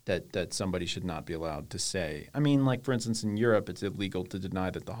 Yeah. That somebody should not be allowed to say. I mean, like, for instance, in Europe, it's illegal to deny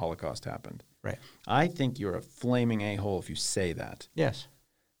that the Holocaust happened. Right. I think you're a flaming a-hole if you say that. Yes.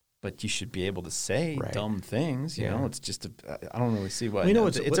 But you should be able to say Right. dumb things. You know, it's just I don't really see why. Well,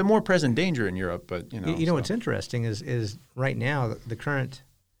 it's a more present danger in Europe, but what's interesting is right now the current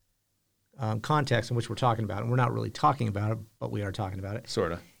context in which we're talking about, and we're not really talking about it, but we are talking about it.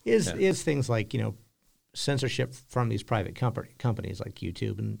 Sort of. Is things like censorship from these private companies like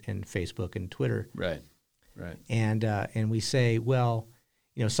YouTube and Facebook and Twitter. Right. And we say, well,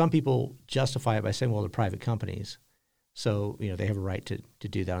 some people justify it by saying, well, they're private companies, so they have a right to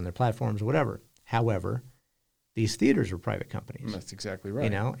do that on their platforms or whatever. However, these theaters were private companies. That's exactly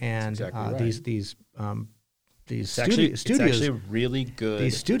right. And exactly right. These studios. It's actually really good.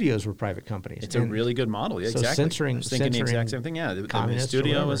 These studios were private companies. It's a really good model. Yeah, so exactly. I was thinking the exact same thing. Yeah, the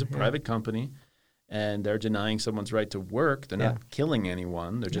studio is a private yeah. company, and they're denying someone's right to work. They're not killing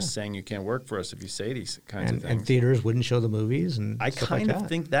anyone. They're just saying you can't work for us if you say these kinds of things. And theaters wouldn't show the movies. And I kind of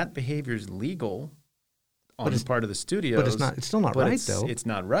think that behavior is legal on part of the studios. But it's not. It's still not right, though. It's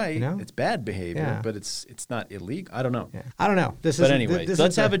not right. It's bad behavior, but it's not illegal. I don't know. Yeah. I don't know. But anyway,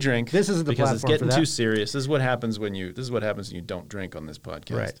 let's have a drink. This isn't the because platform it's getting for that. too serious. This is what happens when you don't drink on this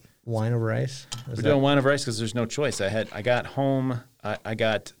podcast. Right. Wine over ice. We're doing wine over ice because there's no choice. I got home. I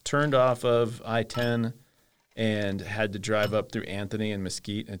got turned off of I-10 and had to drive up through Anthony and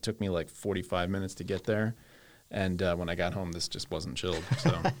Mesquite. And it took me like 45 minutes to get there. And when I got home, this just wasn't chilled.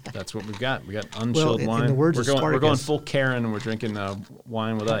 So that's what we've got. We got unchilled wine. In the words we're going full Karen, and we're drinking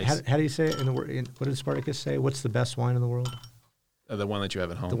wine with ice. How do you say it? What did Spartacus say? What's the best wine in the world? The one that you have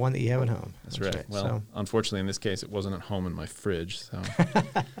at home. The one that you have at home. That's right. Well, unfortunately, in this case, it wasn't at home in my fridge, so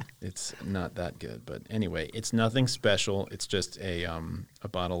it's not that good. But anyway, it's nothing special. It's just a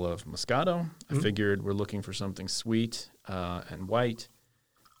bottle of Moscato. I figured we're looking for something sweet and white.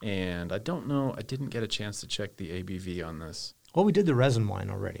 And I don't know. I didn't get a chance to check the ABV on this. Well, we did the resin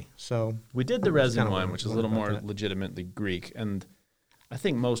wine already. So we did the resin wine, which is a little more legitimately Greek. And I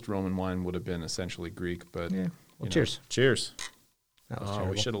think most Roman wine would have been essentially Greek. But cheers. Cheers. That was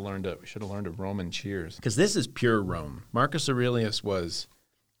terrible. We should have learned a Roman cheers. Because this is pure Rome. Marcus Aurelius was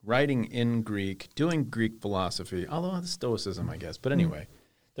writing in Greek, doing Greek philosophy, although the Stoicism, I guess. But anyway,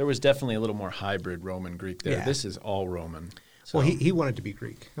 there was definitely a little more hybrid Roman Greek there. Yeah. This is all Roman. So, well, he wanted to be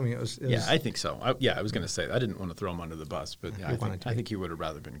Greek. I mean, it was I think so. I was going to say, I didn't want to throw him under the bus, but I think he would have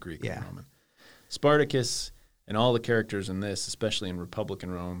rather been Greek than Roman. Spartacus and all the characters in this, especially in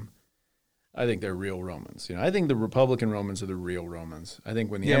Republican Rome, I think they're real Romans. I think the Republican Romans are the real Romans. I think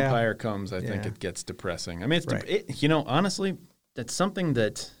when the empire comes, I think it gets depressing. I mean, honestly, that's something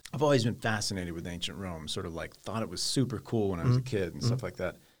that I've always been fascinated with ancient Rome, sort of like thought it was super cool when I was a kid and stuff like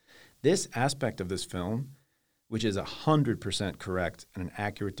that. This aspect of this film, which is 100% correct and an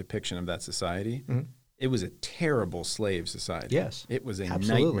accurate depiction of that society, it was a terrible slave society. Yes. It was a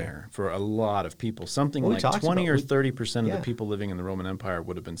nightmare for a lot of people. Something like 20 or 30% of the people living in the Roman Empire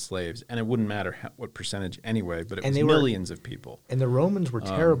would have been slaves, and it wouldn't matter what percentage anyway, but it was millions of people. And the Romans were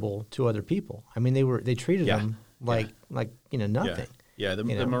terrible to other people. I mean, they treated them like nothing. Yeah,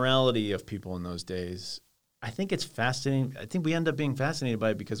 the morality of people in those days, I think it's fascinating. I think we end up being fascinated by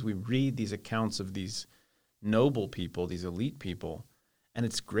it because we read these accounts of these noble people, these elite people, and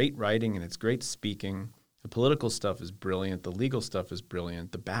it's great writing and it's great speaking. The political stuff is brilliant. The legal stuff is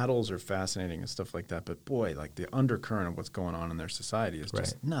brilliant. The battles are fascinating and stuff like that. But boy, like the undercurrent of what's going on in their society is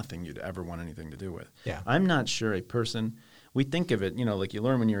just nothing you'd ever want anything to do with. Yeah. I'm not sure a person, we think of it, like you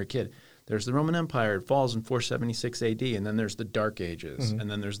learn when you're a kid. There's the Roman Empire. It falls in 476 AD, and then there's the Dark Ages, and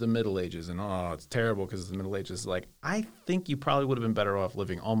then there's the Middle Ages, and it's terrible because the Middle Ages. Like, I think you probably would have been better off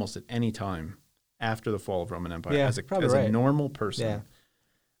living almost at any time after the fall of Roman Empire as a normal person. Yeah.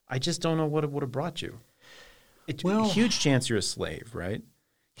 I just don't know what it would have brought you. Huge chance you're a slave, right?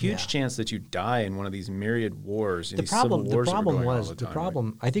 Huge chance that you die in one of these myriad wars. The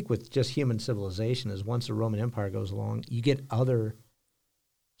problem, I think, with just human civilization is once the Roman Empire goes along, you get other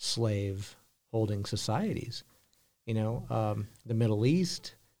slave-holding societies. The Middle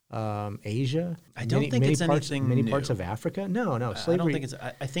East, Asia. I don't think it's anything many new. parts of Africa. No, slavery. I don't think it's.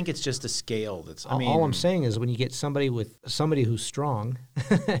 I think it's just a scale that's. All I'm saying is when you get somebody who's strong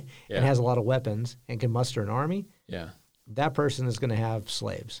and has a lot of weapons and can muster an army, that person is going to have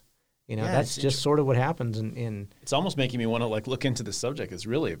slaves. That's just sort of what happens in. It's almost making me want to look into the subject. It's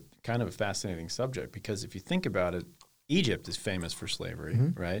really kind of a fascinating subject because if you think about it, Egypt is famous for slavery,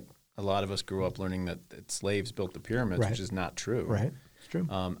 right? A lot of us grew up learning that slaves built the pyramids, which is not true. Right. True.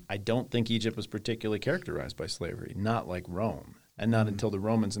 I don't think Egypt was particularly characterized by slavery, not like Rome, and not until the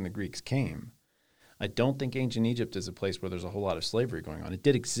Romans and the Greeks came. I don't think ancient Egypt is a place where there's a whole lot of slavery going on. It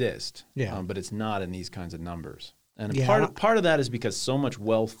did exist, but it's not in these kinds of numbers. And part of that is because so much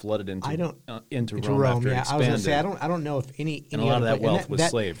wealth flooded into Rome after it expanded. I was going to say I don't know if any and a lot of that wealth was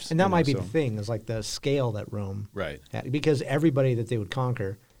slaves. And that might be the thing is like the scale that Rome had, because everybody that they would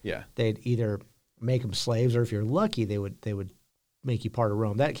conquer, they'd either make them slaves, or if you're lucky, they would make you part of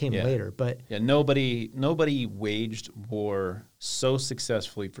Rome. That came later, but nobody waged war so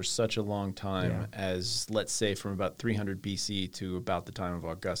successfully for such a long time as, let's say, from about 300 BC to about the time of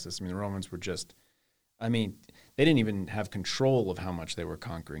Augustus. I mean, the Romans were just, they didn't even have control of how much they were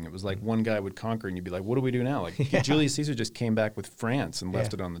conquering. It was like one guy would conquer, and you'd be like, "What do we do now?" Like Julius Caesar just came back with France and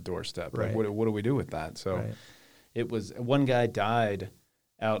left it on the doorstep. Right. Like, what do we do with that? So it was one guy died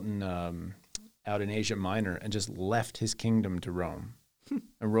out in Asia Minor and just left his kingdom to Rome.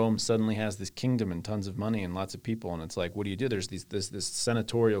 And Rome suddenly has this kingdom and tons of money and lots of people. And it's like, what do you do? There's this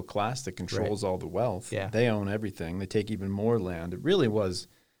senatorial class that controls all the wealth. Yeah. They own everything. They take even more land. It really was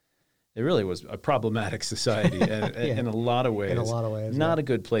a problematic society in a lot of ways. In a lot of ways. Not a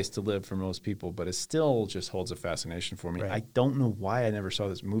good place to live for most people, but it still just holds a fascination for me. Right. I don't know why I never saw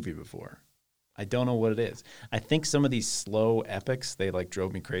this movie before. I don't know what it is. I think some of these slow epics, they like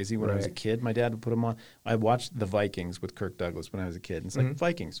drove me crazy when I was a kid. My dad would put them on. I watched The Vikings with Kirk Douglas when I was a kid. And it's like,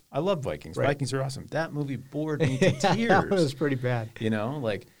 Vikings. I love Vikings. Right. Vikings are awesome. That movie bored me to tears. That was pretty bad.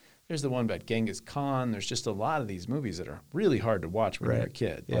 Like there's the one about Genghis Khan. There's just a lot of these movies that are really hard to watch when you're a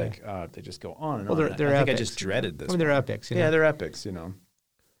kid. Yeah. Like they just go on and on. They're I think epics. I just dreaded this. They're epics. Yeah, they're epics, All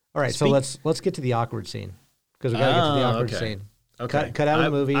right, so let's get to the awkward scene because we got to get to the awkward scene. Okay. Cut out of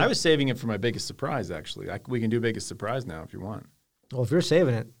the movie. I was saving it for my biggest surprise, actually. We can do biggest surprise now if you want. Well, if you're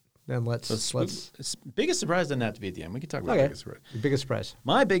saving it, then let's. Biggest surprise doesn't have to be at the end. We can talk about biggest surprise. Your biggest surprise.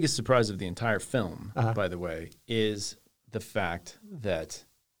 My biggest surprise of the entire film, by the way, is the fact that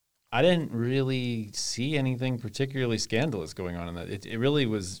I didn't really see anything particularly scandalous going on in that. It really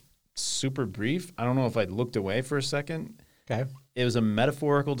was super brief. I don't know if I looked away for a second. Okay. It was a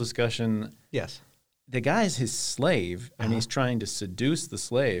metaphorical discussion. Yes. The guy's his slave, and he's trying to seduce the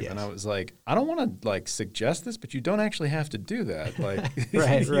slave. Yes. And I was like, I don't want to suggest this, but you don't actually have to do that. Like, you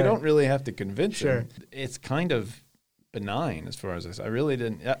don't really have to convince him. It's kind of benign as far as this. I really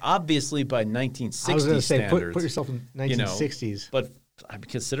didn't. Obviously, by 1960 I was going to say, standards, put yourself in 1960s. But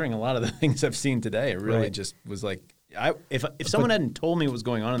considering a lot of the things I've seen today, it really just was like. If someone hadn't told me what was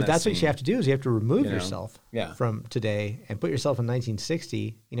going on in that that's scene, what you have to do is you have to remove yourself from today and put yourself in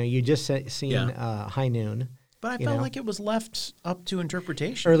 1960. You just seen High Noon. But I felt like it was left up to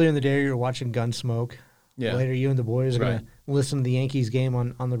interpretation. Earlier in the day, you were watching Gunsmoke. Yeah. Later, you and the boys are going to listen to the Yankees game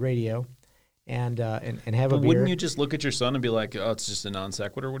on the radio and have a beer. Wouldn't you just look at your son and be like, oh, it's just a non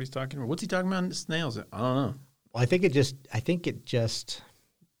sequitur what he's talking about? What's he talking about? Snails? I don't know. Well, I think it just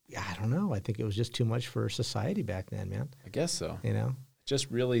I don't know. I think it was just too much for society back then, man. I guess so. It just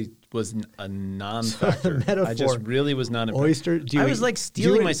really was a non-factor. I just really was not impressed. Oyster? I was like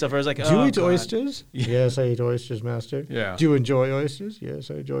stealing myself. I was like, do you eat oysters? Yes, I eat oysters, master. Yeah. Do you enjoy oysters? Yes,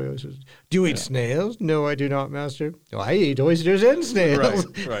 I enjoy oysters. Do you eat snails? No, I do not, master. Oh, I eat oysters and snails.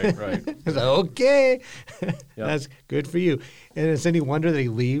 Right. It's like, okay. That's good for you. And it's any wonder that he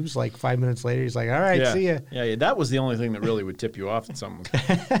leaves like 5 minutes later. He's like, all right, see ya. Yeah, that was the only thing that really would tip you off that something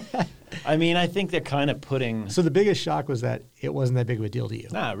was I mean, I think they're kind of putting... So the biggest shock was that it wasn't that big of a deal to you.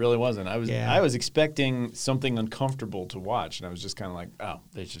 Nah, it really wasn't. I was expecting something uncomfortable to watch, and I was just kind of like, oh,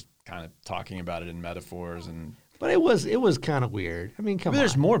 they're just kind of talking about it in metaphors. But it was kind of weird. I mean, come on.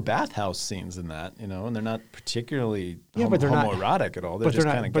 There's more bathhouse scenes than that, and they're not particularly homoerotic at all. They're just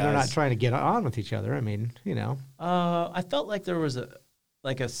kind of guys. They're not trying to get on with each other. I mean, I felt like there was a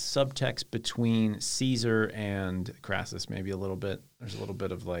subtext between Caesar and Crassus, maybe a little bit. There's a little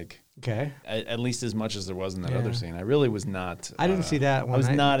bit of at least as much as there was in that other scene. I really was not. I didn't see that one. I was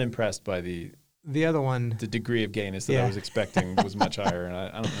not impressed by the other one. The degree of gayness that I was expecting was much higher, and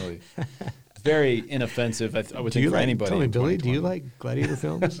I don't really. Very inoffensive, I would think, for anybody. Tell me, Billy, do you like gladiator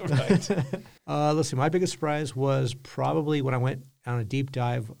films? Right. Let's see. My biggest surprise was probably when I went on a deep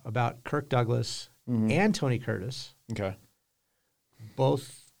dive about Kirk Douglas and Tony Curtis. Okay.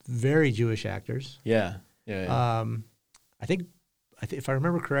 Both very Jewish actors. Yeah. I think if I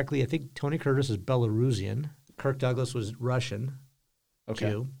remember correctly, I think Tony Curtis is Belarusian. Kirk Douglas was Russian. Okay.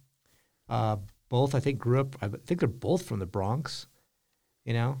 Jew. Both, I think, grew up. I think they're both from the Bronx.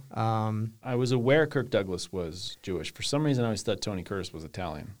 I was aware Kirk Douglas was Jewish. For some reason, I always thought Tony Curtis was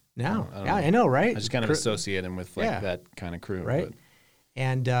Italian. No, I know, right? I just kind of associate him with that kind of crew, right? But.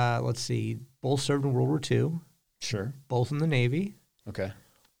 And let's see, both served in World War II. Sure. Both in the Navy. Okay.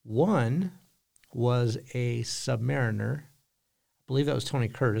 One was a submariner. I believe that was Tony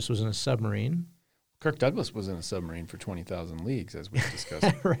Curtis. Was in a submarine. Kirk Douglas was in a submarine for 20,000 leagues, as we've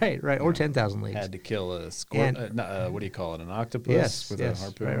discussed. right, or 10,000 leagues. Had to kill a what do you call it? An octopus with a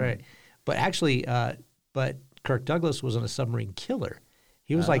harpoon. Right. But actually, Kirk Douglas was a submarine killer.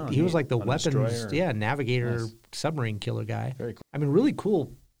 He was he was like the weapons, navigator, submarine killer guy. Very cool. I mean, really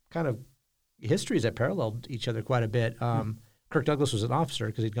cool kind of histories that paralleled each other quite a bit. Kirk Douglas was an officer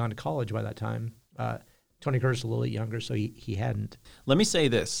because he'd gone to college by that time. Tony Curtis a little bit younger, so he hadn't. Let me say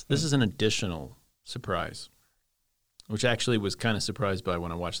this. This is an additional surprise, which actually was kind of surprised by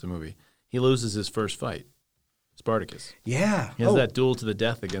when I watched the movie. He loses his first fight, Spartacus. Yeah. He has that duel to the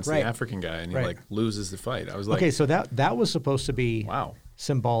death against the African guy, and he Right. loses the fight. I was like, okay, so that was supposed to be wow.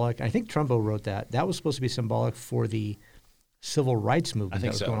 symbolic. I think Trumbo wrote that. That was supposed to be symbolic for the civil rights movement that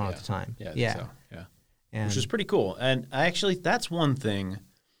was going on at the time. Yeah, I think so. Yeah. And Which is pretty cool. And that's one thing.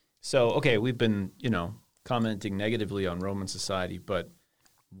 So, okay, we've been, commenting negatively on Roman society, but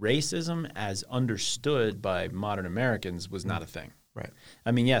racism as understood by modern Americans was not a thing. Right.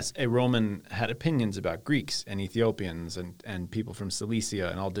 I mean, yes, a Roman had opinions about Greeks and Ethiopians and people from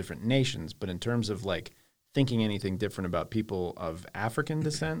Cilicia and all different nations, but in terms of like thinking anything different about people of African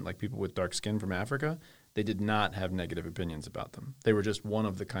descent, like people with dark skin from Africa, they did not have negative opinions about them. They were just one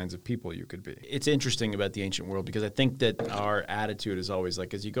of the kinds of people you could be. It's interesting about the ancient world because I think that our attitude is always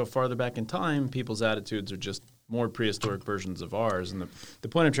like, as you go farther back in time, people's attitudes are just more prehistoric versions of ours. And the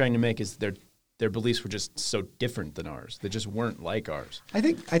point I'm trying to make is their beliefs were just so different than ours. They just weren't like ours. I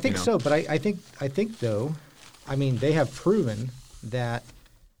think so, but I think though, I mean, they have proven that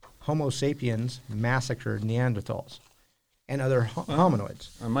Homo sapiens massacred Neanderthals and other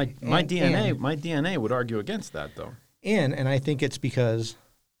hominoids. My DNA would argue against that, though. And I think it's because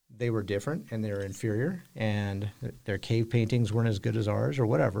they were different and they're inferior, and their cave paintings weren't as good as ours, or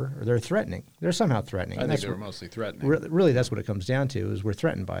whatever, or they're threatening. They're somehow threatening. I think they were mostly threatening. Really, that's what it comes down to: is we're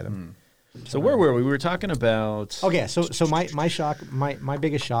threatened by them. So where were we? We were talking about. Okay, so my shock, my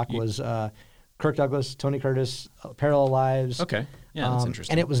biggest shock was Kirk Douglas, Tony Curtis, Parallel Lives. Okay. Yeah, that's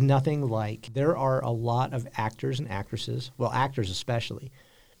interesting. And it was nothing like, there are a lot of actors and actresses, well, actors especially,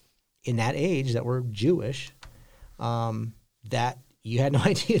 in that age that were Jewish, that you had no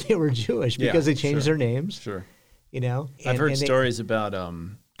idea they were Jewish because they changed their names. Sure. I've heard stories about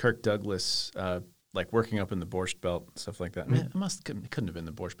Kirk Douglas like working up in the Borscht Belt, stuff like that. I mean, it couldn't have been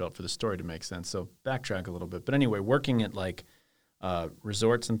the Borscht Belt for the story to make sense, so backtrack a little bit. But anyway, working at like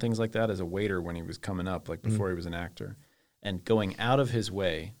resorts and things like that as a waiter when he was coming up, like before he was an actor, and going out of his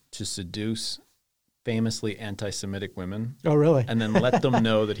way to seduce famously anti-Semitic women. Oh, really? And then let them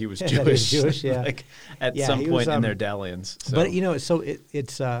know that he was Jewish. That he was Jewish, yeah. Like at some point in their dalliance. So. But so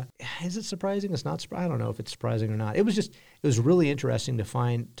it's is it surprising? It's not surprising. I don't know if it's surprising or not. It was really interesting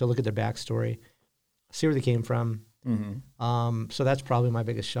to look at their backstory, see where they came from. Mm-hmm. So that's probably my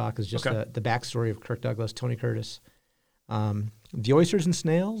biggest shock is just the backstory of Kirk Douglas, Tony Curtis. The oysters and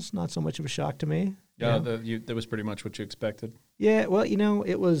snails, not so much of a shock to me. Yeah, that was pretty much what you expected. Yeah, well,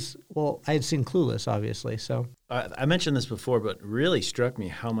 it was. Well, I had seen Clueless, obviously. So I mentioned this before, but it really struck me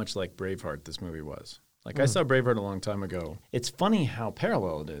how much like Braveheart this movie was. Like I saw Braveheart a long time ago. It's funny how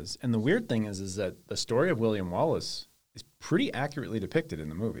parallel it is, and the weird thing is that the story of William Wallace is pretty accurately depicted in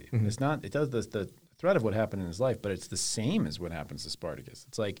the movie. Mm-hmm. It's not. It does the thread of what happened in his life, but it's the same as what happens to Spartacus.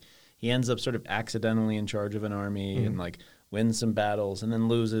 It's like he ends up sort of accidentally in charge of an army and like wins some battles and then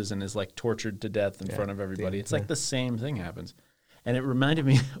loses and is like tortured to death in front of everybody. It's like the same thing happens. And it reminded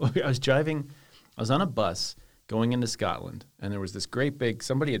me, I was on a bus going into Scotland, and there was this great big,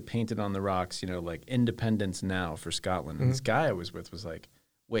 somebody had painted on the rocks, like Independence Now for Scotland. And this guy I was with was like,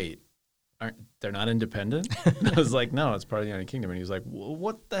 wait, they're not independent? And I was like, no, it's part of the United Kingdom. And he was like, well,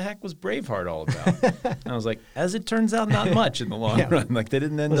 what the heck was Braveheart all about? And I was like, as it turns out, not much in the long run. Like they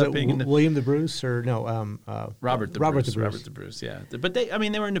didn't end up being William the Bruce or no? Robert the Bruce. Yeah, but they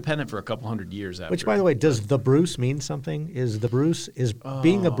were independent for a couple hundred years after. Which, by the way, does the Bruce mean something? Is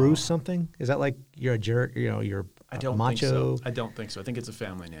being a Bruce something? Is that like you're a jerk? You're macho? I don't think so. I think it's a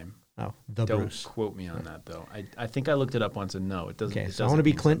family name. Oh, the Bruce. Don't quote me on that though. I think I looked it up once and no, it doesn't. Okay, so I want to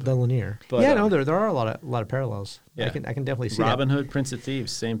be Clint the Lanier. But, there are a lot of parallels. Yeah. I can definitely see Robin Hood, Prince of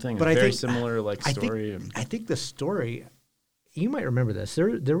Thieves, same thing. But very similar story. I think the story, you might remember this.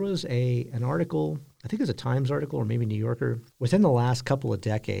 There was an article, I think it was a Times article or maybe New Yorker, within the last couple of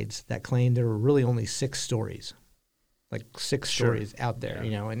decades that claimed there were really only 6 stories, like 6 stories out there.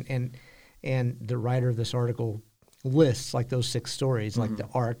 And the writer of this article lists like those 6 stories, like the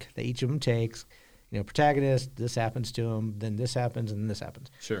arc that each of them takes. Protagonist, this happens to him, then this happens, and then this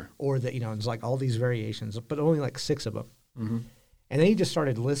happens. Sure. Or that it's like all these variations, but only like 6 of them. Mm-hmm. And then he just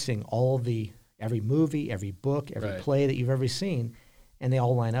started listing every movie, every book, every play that you've ever seen, and they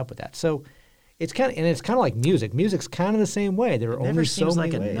all line up with that. So it's kind of like music. Music's kind of the same way. There are only so many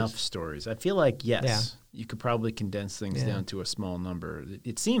ways. Never seems like enough stories. I feel like you could probably condense things down to a small number.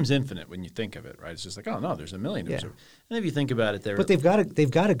 It seems infinite when you think of it, right? It's just like, oh no, there's a million. Yeah. And if you think about it, but they've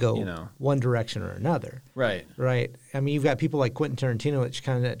got to go one direction or another. Right. Right. I mean, you've got people like Quentin Tarantino, which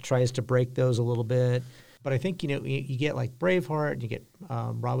kind of tries to break those a little bit. But I think, you get like Braveheart, and you get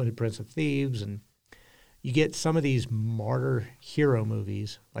Robin Hood, Prince of Thieves, and you get some of these martyr hero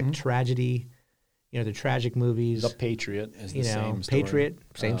movies, like tragedy, the tragic movies. The Patriot is the same story. Patriot,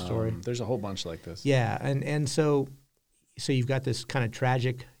 same story. There's a whole bunch like this. Yeah, and so you've got this kind of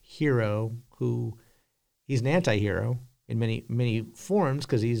tragic hero who he's an anti-hero in many forms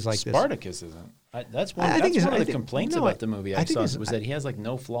because he's like Spartacus isn't. That's one of the complaints about the movie I saw was that he has like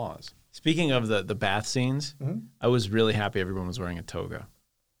no flaws. Speaking of the bath scenes, I was really happy everyone was wearing a toga.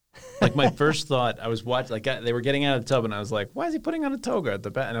 Like my first thought, I was watching, like they were getting out of the tub, and I was like, "Why is he putting on a toga at the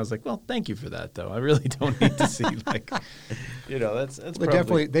bath?" And I was like, "Well, thank you for that, though. I really don't need to see that's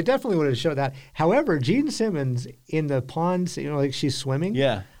probably they definitely would have showed that." However, Gene Simmons in the ponds, like she's swimming.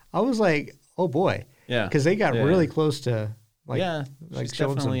 Yeah, I was like, "Oh boy," yeah, because they got really close to she's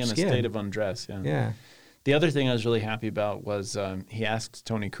definitely in a state of undress. Yeah, yeah. The other thing I was really happy about was he asked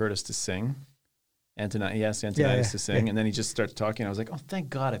Tony Curtis to sing. He asked Antonius to sing, and then he just starts talking. I was like, "Oh, thank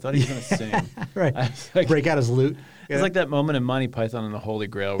God! I thought he was going to sing." Right, break out his lute. It's like that moment in Monty Python and the Holy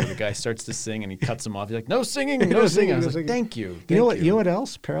Grail where the guy starts to sing and he cuts him off. He's like, "No singing, no singing." I was like, "Thank you." You know what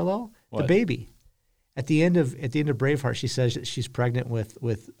else? Parallel? What? The baby. At the end of Braveheart, she says that she's pregnant with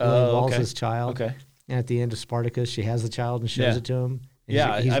William Wallace's child. Okay. And at the end of Spartacus, she has the child and shows it to him.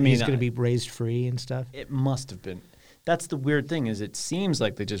 And he's going to be raised free and stuff. It must have been. That's the weird thing is it seems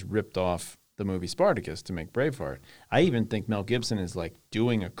like they just ripped off the movie Spartacus to make Braveheart. I even think Mel Gibson is like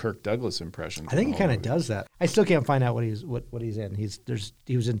doing a Kirk Douglas impression. I think he kind of does that. I still can't find out what he's in.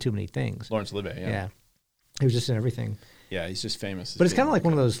 He was in too many things. Laurence Olivier, yeah. He was just in everything. Yeah, he's just famous. But it's kind of like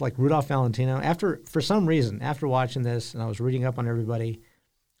one of those like Rudolph Valentino. For some reason, after watching this and I was reading up on everybody,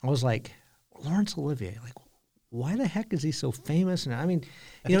 I was like, Laurence Olivier, like, why the heck is he so famous? And I mean,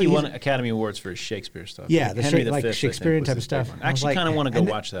 I think he won Academy Awards for his Shakespeare stuff. Yeah, the Shakespearean type of stuff. I actually kind of want to go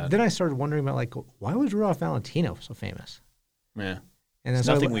watch that. Then I started wondering about like, why was Rudolph Valentino so famous? Yeah, and it's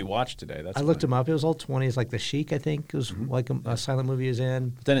nothing we watched today. I looked him up. It was all 20s, like The Sheik. I think it was like a silent movie he was in.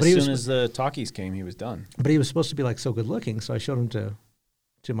 But then as soon as the talkies came, he was done. But he was supposed to be like so good looking, so I showed him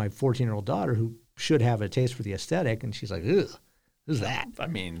to my 14-year-old daughter who should have a taste for the aesthetic, and she's like, ugh. Who's that? I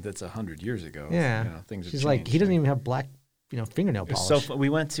mean, that's 100 years ago. Yeah, things have She's changed. like, he doesn't even have black, fingernail polish. So we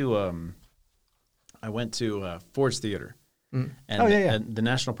went to, I went to Ford's Theater, and the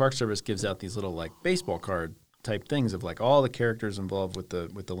National Park Service gives out these little like baseball card type things of like all the characters involved with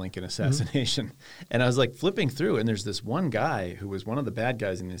the Lincoln assassination. And I was like flipping through, and there's this one guy who was one of the bad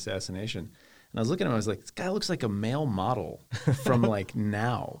guys in the assassination, and I was looking at him, I was like, this guy looks like a male model from like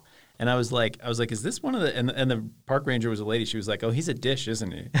now. And I was like, is this one of the? And the park ranger was a lady. She was like, oh, he's a dish,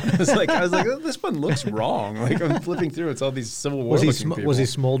 isn't he? I was like, oh, this one looks wrong. Like I'm flipping through, it's all these Civil War looking people. Was he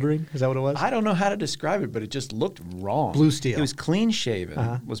smoldering? Is that what it was? I don't know how to describe it, but it just looked wrong. Blue steel. He was clean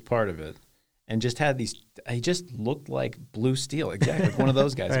shaven, was part of it, and just had these. He just looked like blue steel, exactly like one of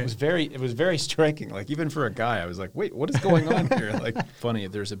those guys. Right. It was very striking. Like even for a guy, I was like, wait, what is going on here? Like funny.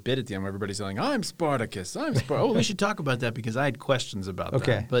 There's a bit at the end where everybody's saying, I'm Spartacus. Oh, we should talk about that because I had questions about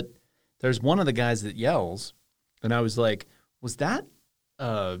that. But there's one of the guys that yells, and I was like, was that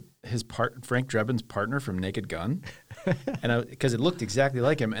Frank Drebin's partner from Naked Gun? And because it looked exactly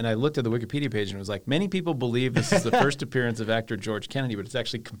like him, and I looked at the Wikipedia page, and it was like, many people believe this is the first appearance of actor George Kennedy, but it's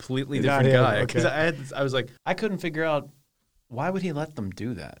actually a completely different guy. Because I was like, I couldn't figure out, why would he let them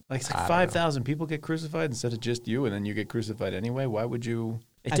do that? Like, it's like 5,000 people get crucified instead of just you, and then you get crucified anyway. Why would you?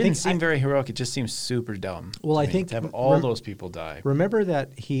 It didn't seem very heroic. It just seems super dumb. Well, I think to have all those people die. Remember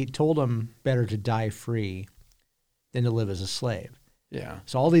that he told them better to die free than to live as a slave. Yeah.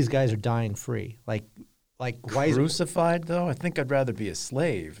 So all these guys are dying free. Like why crucified though? I think I'd rather be a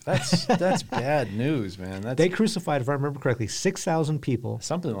slave. That's bad news, man. They crucified, if I remember correctly, 6,000 people.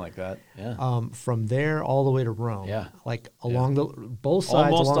 Something like that. Yeah. From there all the way to Rome. Yeah. Like along both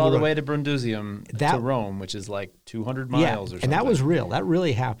sides. Almost all the way to Brundusium to Rome, which is like 200 miles or something. And that was real. That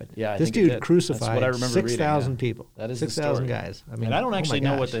really happened. Yeah. This dude crucified 6,000 people. That is 6,000 guys. I mean, and I don't actually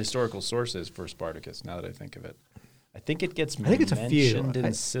know what the historical source is for Spartacus. Now that I think of it. I think it gets mentioned it's a few.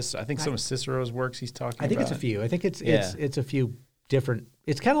 in Cicero. I think some of Cicero's works he's talking about. I think it's a few. I think it's a few different.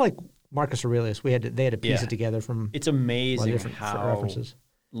 It's kind of like Marcus Aurelius. They had to piece it together from. It's amazing how references.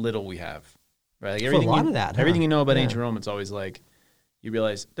 Little we have. Right, like everything you know about ancient Rome, it's always like you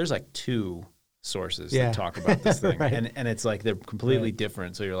realize there's like two sources that talk about this thing, right. and it's like they're completely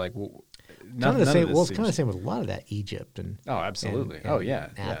different. So you're like, well, it's kind of the same with a lot of that Egypt and. Oh, absolutely. And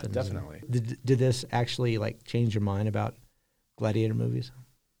Athens, definitely. Did this actually like change your mind about gladiator movies?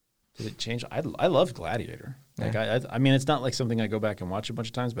 Did it change? I love Gladiator. Like I mean, it's not like something I go back and watch a bunch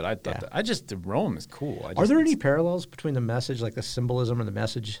of times, but I thought Rome is cool. Are there any parallels between the message, like the symbolism or the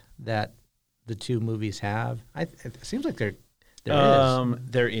message that the two movies have? It seems like there is.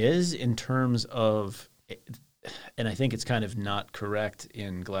 There is in terms of, and I think it's kind of not correct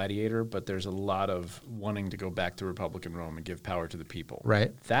in Gladiator, but there's a lot of wanting to go back to Republican Rome and give power to the people.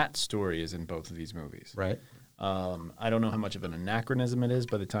 Right. That story is in both of these movies. Right. I don't know how much of an anachronism it is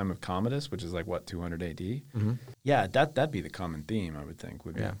by the time of Commodus, which is 200 AD. Mm-hmm. Yeah, that'd be the common theme, I would think,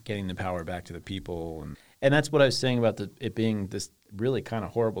 would be getting the power back to the people. And that's what I was saying about it being this really kind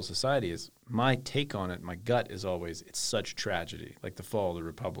of horrible society is my take on it, my gut is always, it's such tragedy, like the fall of the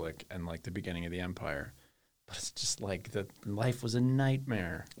Republic and like the beginning of the Empire. But it's just like the life was a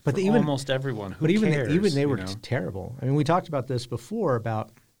nightmare for almost everyone. Who cares? Even they were terrible. I mean, we talked about this before about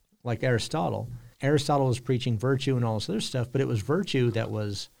like Aristotle. Aristotle was preaching virtue and all this other stuff, but it was virtue that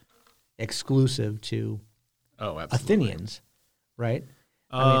was exclusive to Athenians, right?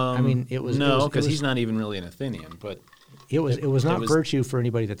 I mean, it was because he's not even really an Athenian, but it was not virtue for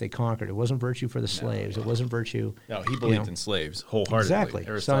anybody that they conquered. It wasn't virtue for the slaves. It wasn't virtue. No, he believed in slaves wholeheartedly. Exactly.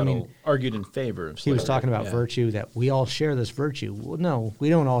 Aristotle argued in favor of slavery. He was talking about virtue, that we all share this virtue. Well, no, we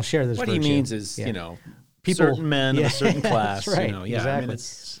don't all share this virtue. What he means is, people, certain men of a certain class. That's right. Exactly. I mean,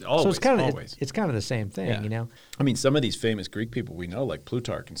 it's always, it's kind of the same thing, I mean, some of these famous Greek people we know, like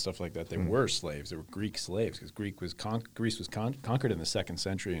Plutarch and stuff like that, they were slaves. They were Greek slaves because Greece was conquered in the 2nd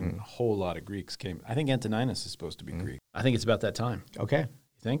century, and a whole lot of Greeks came. I think Antoninus is supposed to be Greek. I think it's about that time. Okay.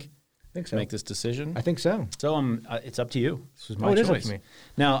 You think? I think so. Make this decision? I think so. So it's up to you. This was my choice. It is up to me.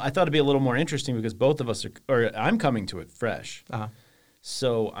 Now, I thought it'd be a little more interesting because both of us I'm coming to it fresh. Uh-huh.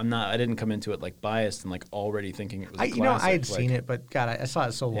 So I didn't come into it biased and already thinking it was a classic. I had seen it, but God, I saw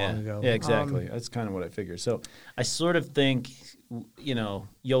it so long ago. Yeah, exactly. That's kind of what I figured. So I sort of think,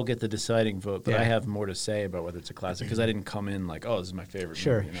 you'll get the deciding vote, but I have more to say about whether it's a classic because I didn't come in this is my favorite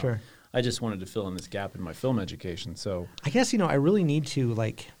movie. Sure. I just wanted to fill in this gap in my film education. So I guess, I really need to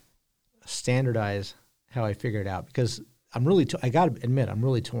standardize how I figure it out because I'm really, I got to admit, I'm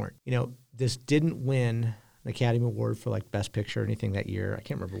really torn. This didn't win an Academy Award for Best Picture or anything that year. I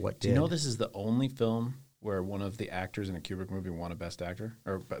can't remember what did. Do you know this is the only film where one of the actors in a Kubrick movie won a Best Actor?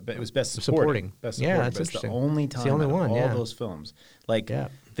 Or it was Best Supporting. Best Supporting. Yeah, that's but interesting. It's the only time it's the only one, all those films.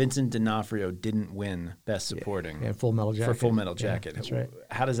 Vincent D'Onofrio didn't win Best Supporting Full Metal Jacket. For Full Metal Jacket. Yeah, that's right.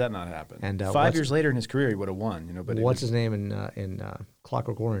 How does that not happen? And 5 years later in his career, he would have won. But what's his name in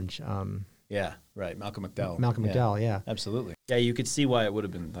Clockwork Orange? Yeah, right. Malcolm McDowell. Malcolm McDowell, yeah. Absolutely. Yeah, you could see why it would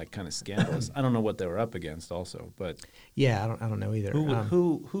have been kind of scandalous. I don't know what they were up against also, but yeah, I don't know either.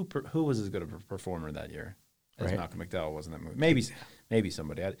 Who was as good a performer that year as Malcolm McDowell was in that movie? Maybe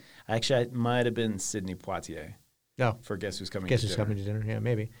somebody. It might have been Sidney Poitier. No. For Guess Who's Coming Guess Who's Coming to Dinner, yeah,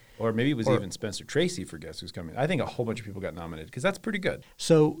 maybe. Or maybe it was even Spencer Tracy for Guess Who's Coming. I think a whole bunch of people got nominated because that's pretty good.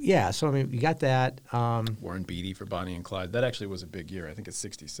 So, I mean, you got that. Warren Beatty for Bonnie and Clyde. That actually was a big year. I think it's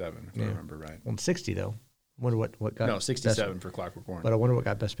 67, if I remember right. Well, 60, though. I wonder what got... No, 67 for Clockwork Orange. But I wonder what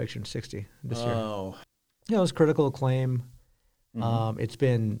got Best Picture in 60 this year. Oh. It was critical acclaim. Mm-hmm. It's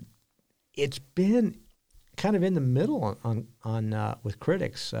been kind of in the middle on with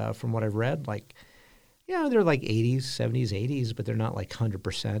critics from what I've read. They're 80s, 70s, 80s, but they're not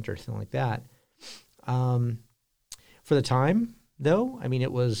 100% or something like that. For the time, though, I mean,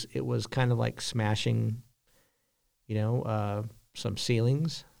 it was kind of smashing, some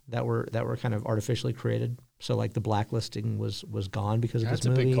ceilings that were kind of artificially created. So the blacklisting was gone because of this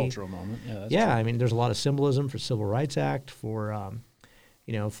movie. That's a big cultural moment. Yeah, true. I mean, there's a lot of symbolism for Civil Rights Act, for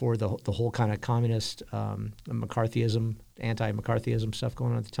for the whole kind of communist McCarthyism, anti-McCarthyism stuff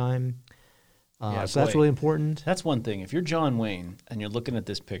going on at the time. So that's really important. That's one thing. If you're John Wayne and you're looking at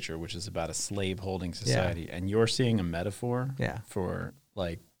this picture, which is about a slave-holding society, and you're seeing a metaphor for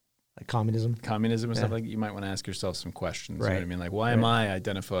communism and stuff you might want to ask yourself some questions. Right. You know what I mean? Why am I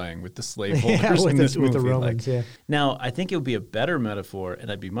identifying with the slaveholders in this movie? With the Romans, Now, I think it would be a better metaphor,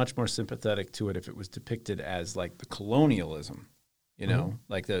 and I'd be much more sympathetic to it if it was depicted as the colonialism.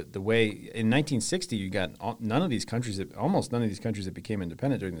 The way in 1960 you got almost none of these countries that became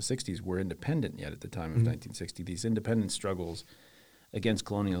independent during the 60s were independent yet at the time of 1960. These independence struggles against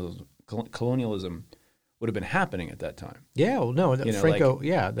colonialism would have been happening at that time. Yeah, well, no, Franco.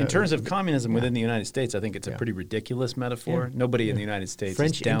 In terms of communism within the United States, I think it's a pretty ridiculous metaphor. Yeah. Nobody in the United States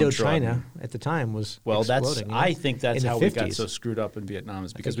French is downtrodden. Indochina at the time was exploding. I think that's how 50s. We got so screwed up in Vietnam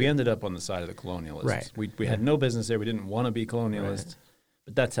is because we ended up on the side of the colonialists. Right. We had no business there. We didn't want to be colonialists,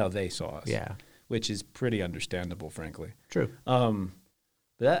 but that's how they saw us. Yeah, which is pretty understandable, frankly. True. But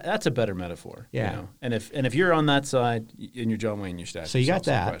that's a better metaphor. Yeah. And if you're on that side and you're John Wayne, you should ask yourself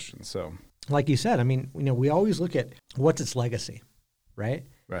some questions. So. Like you said, I mean, we always look at what's its legacy, right?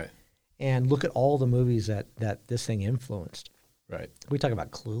 Right. And look at all the movies that this thing influenced. Right. We talk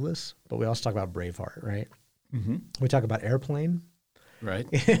about Clueless, but we also talk about Braveheart, right? Mm-hmm. We talk about Airplane. Right.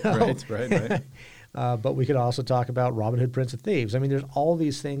 You know? Right. But we could also talk about Robin Hood, Prince of Thieves. I mean, there's all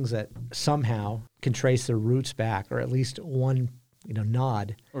these things that somehow can trace their roots back, or at least one,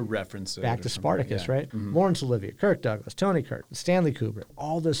 nod or reference back to Spartacus, right? Mm-hmm. Laurence Olivier, Kirk Douglas, Tony Curtin, Stanley Kubrick,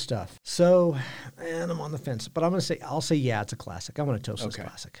 all this stuff. So, and I'm on the fence, but I'll say, yeah, it's a classic. I'm going to toast this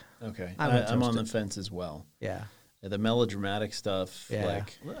classic. Okay. I'm on the fence as well. Yeah. The melodramatic stuff, that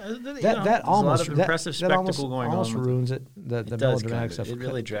there's almost a lot of impressive spectacle going on. Almost ruins it. The melodramatic stuff. It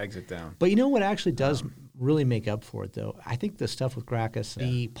really drags it down. But you know what actually does really make up for it, though? I think the stuff with Gracchus,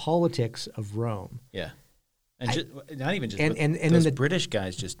 the politics of Rome. Yeah. And not even just and those British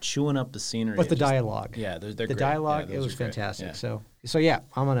guys just chewing up the scenery. But the dialogue. Yeah, they're the great. dialogue, it was fantastic. Yeah. So yeah,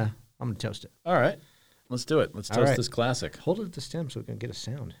 I'm gonna toast it. All right. Let's do it. Let's toast this classic. Hold it at the stem so we can get a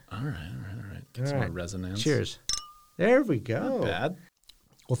sound. All right. Get some more resonance. Cheers. There we go. Not bad.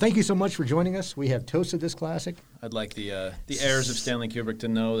 Well, thank you so much for joining us. We have toasted this classic. I'd like the heirs of Stanley Kubrick to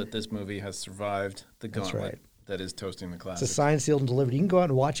know that this movie has survived the gauntlet that is toasting the classic. It's a signed, sealed, and delivered. You can go out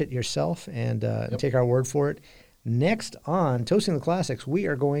and watch it yourself and take our word for it. Next on Toasting the Classics, we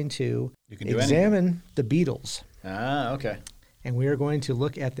are going to examine the Beatles. Ah, okay. And we are going to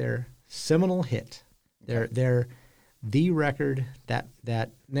look at their seminal hit. Their the record that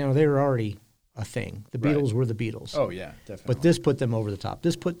they were already a thing. The Beatles were the Beatles. Oh yeah, definitely. But this put them over the top.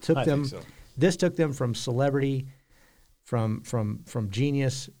 This took them from celebrity, from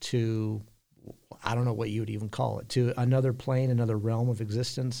genius to, I don't know what you would even call it, to another plane, another realm of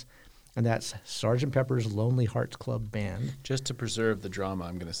existence. And that's Sgt. Pepper's Lonely Hearts Club Band. Just to preserve the drama,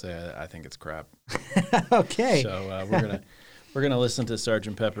 I'm going to say I think it's crap. Okay. So we're gonna listen to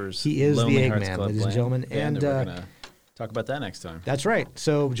Sgt. Pepper's He is Lonely the Hearts Eggman, Club ladies and gentlemen. And we're going to talk about that next time. That's right.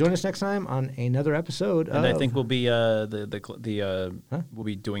 So join us next time on another episode. And I think we'll be we'll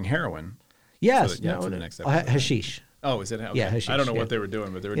be doing heroin. Yes. For the next episode. Hashish. Oh, is it? Okay. Yeah, hashish. I don't know what they were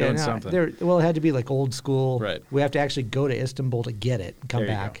doing, but they were doing something. It had to be like old school. Right. We have to actually go to Istanbul to get it and come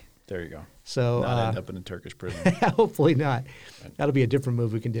back. There you go. So not end up in a Turkish prison. Hopefully not. Right. That'll be a different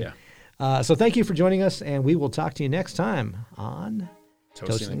move we can do. Yeah. So thank you for joining us, and we will talk to you next time on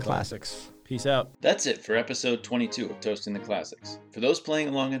Toasting the Classics. Peace out. That's it for episode 22 of Toasting the Classics. For those playing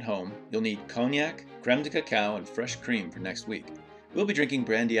along at home, you'll need cognac, creme de cacao, and fresh cream for next week. We'll be drinking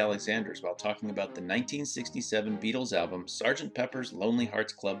Brandy Alexander's while talking about the 1967 Beatles album Sgt. Pepper's Lonely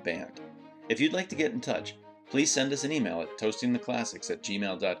Hearts Club Band. If you'd like to get in touch, please send us an email at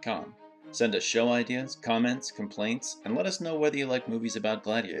toastingtheclassics@gmail.com. Send us show ideas, comments, complaints, and let us know whether you like movies about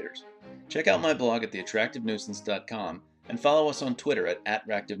gladiators. Check out my blog at theattractivenuisance.com and follow us on Twitter at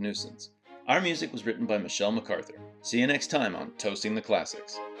 @ractivenuisance. Our music was written by Michelle MacArthur. See you next time on Toasting the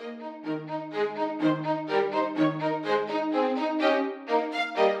Classics.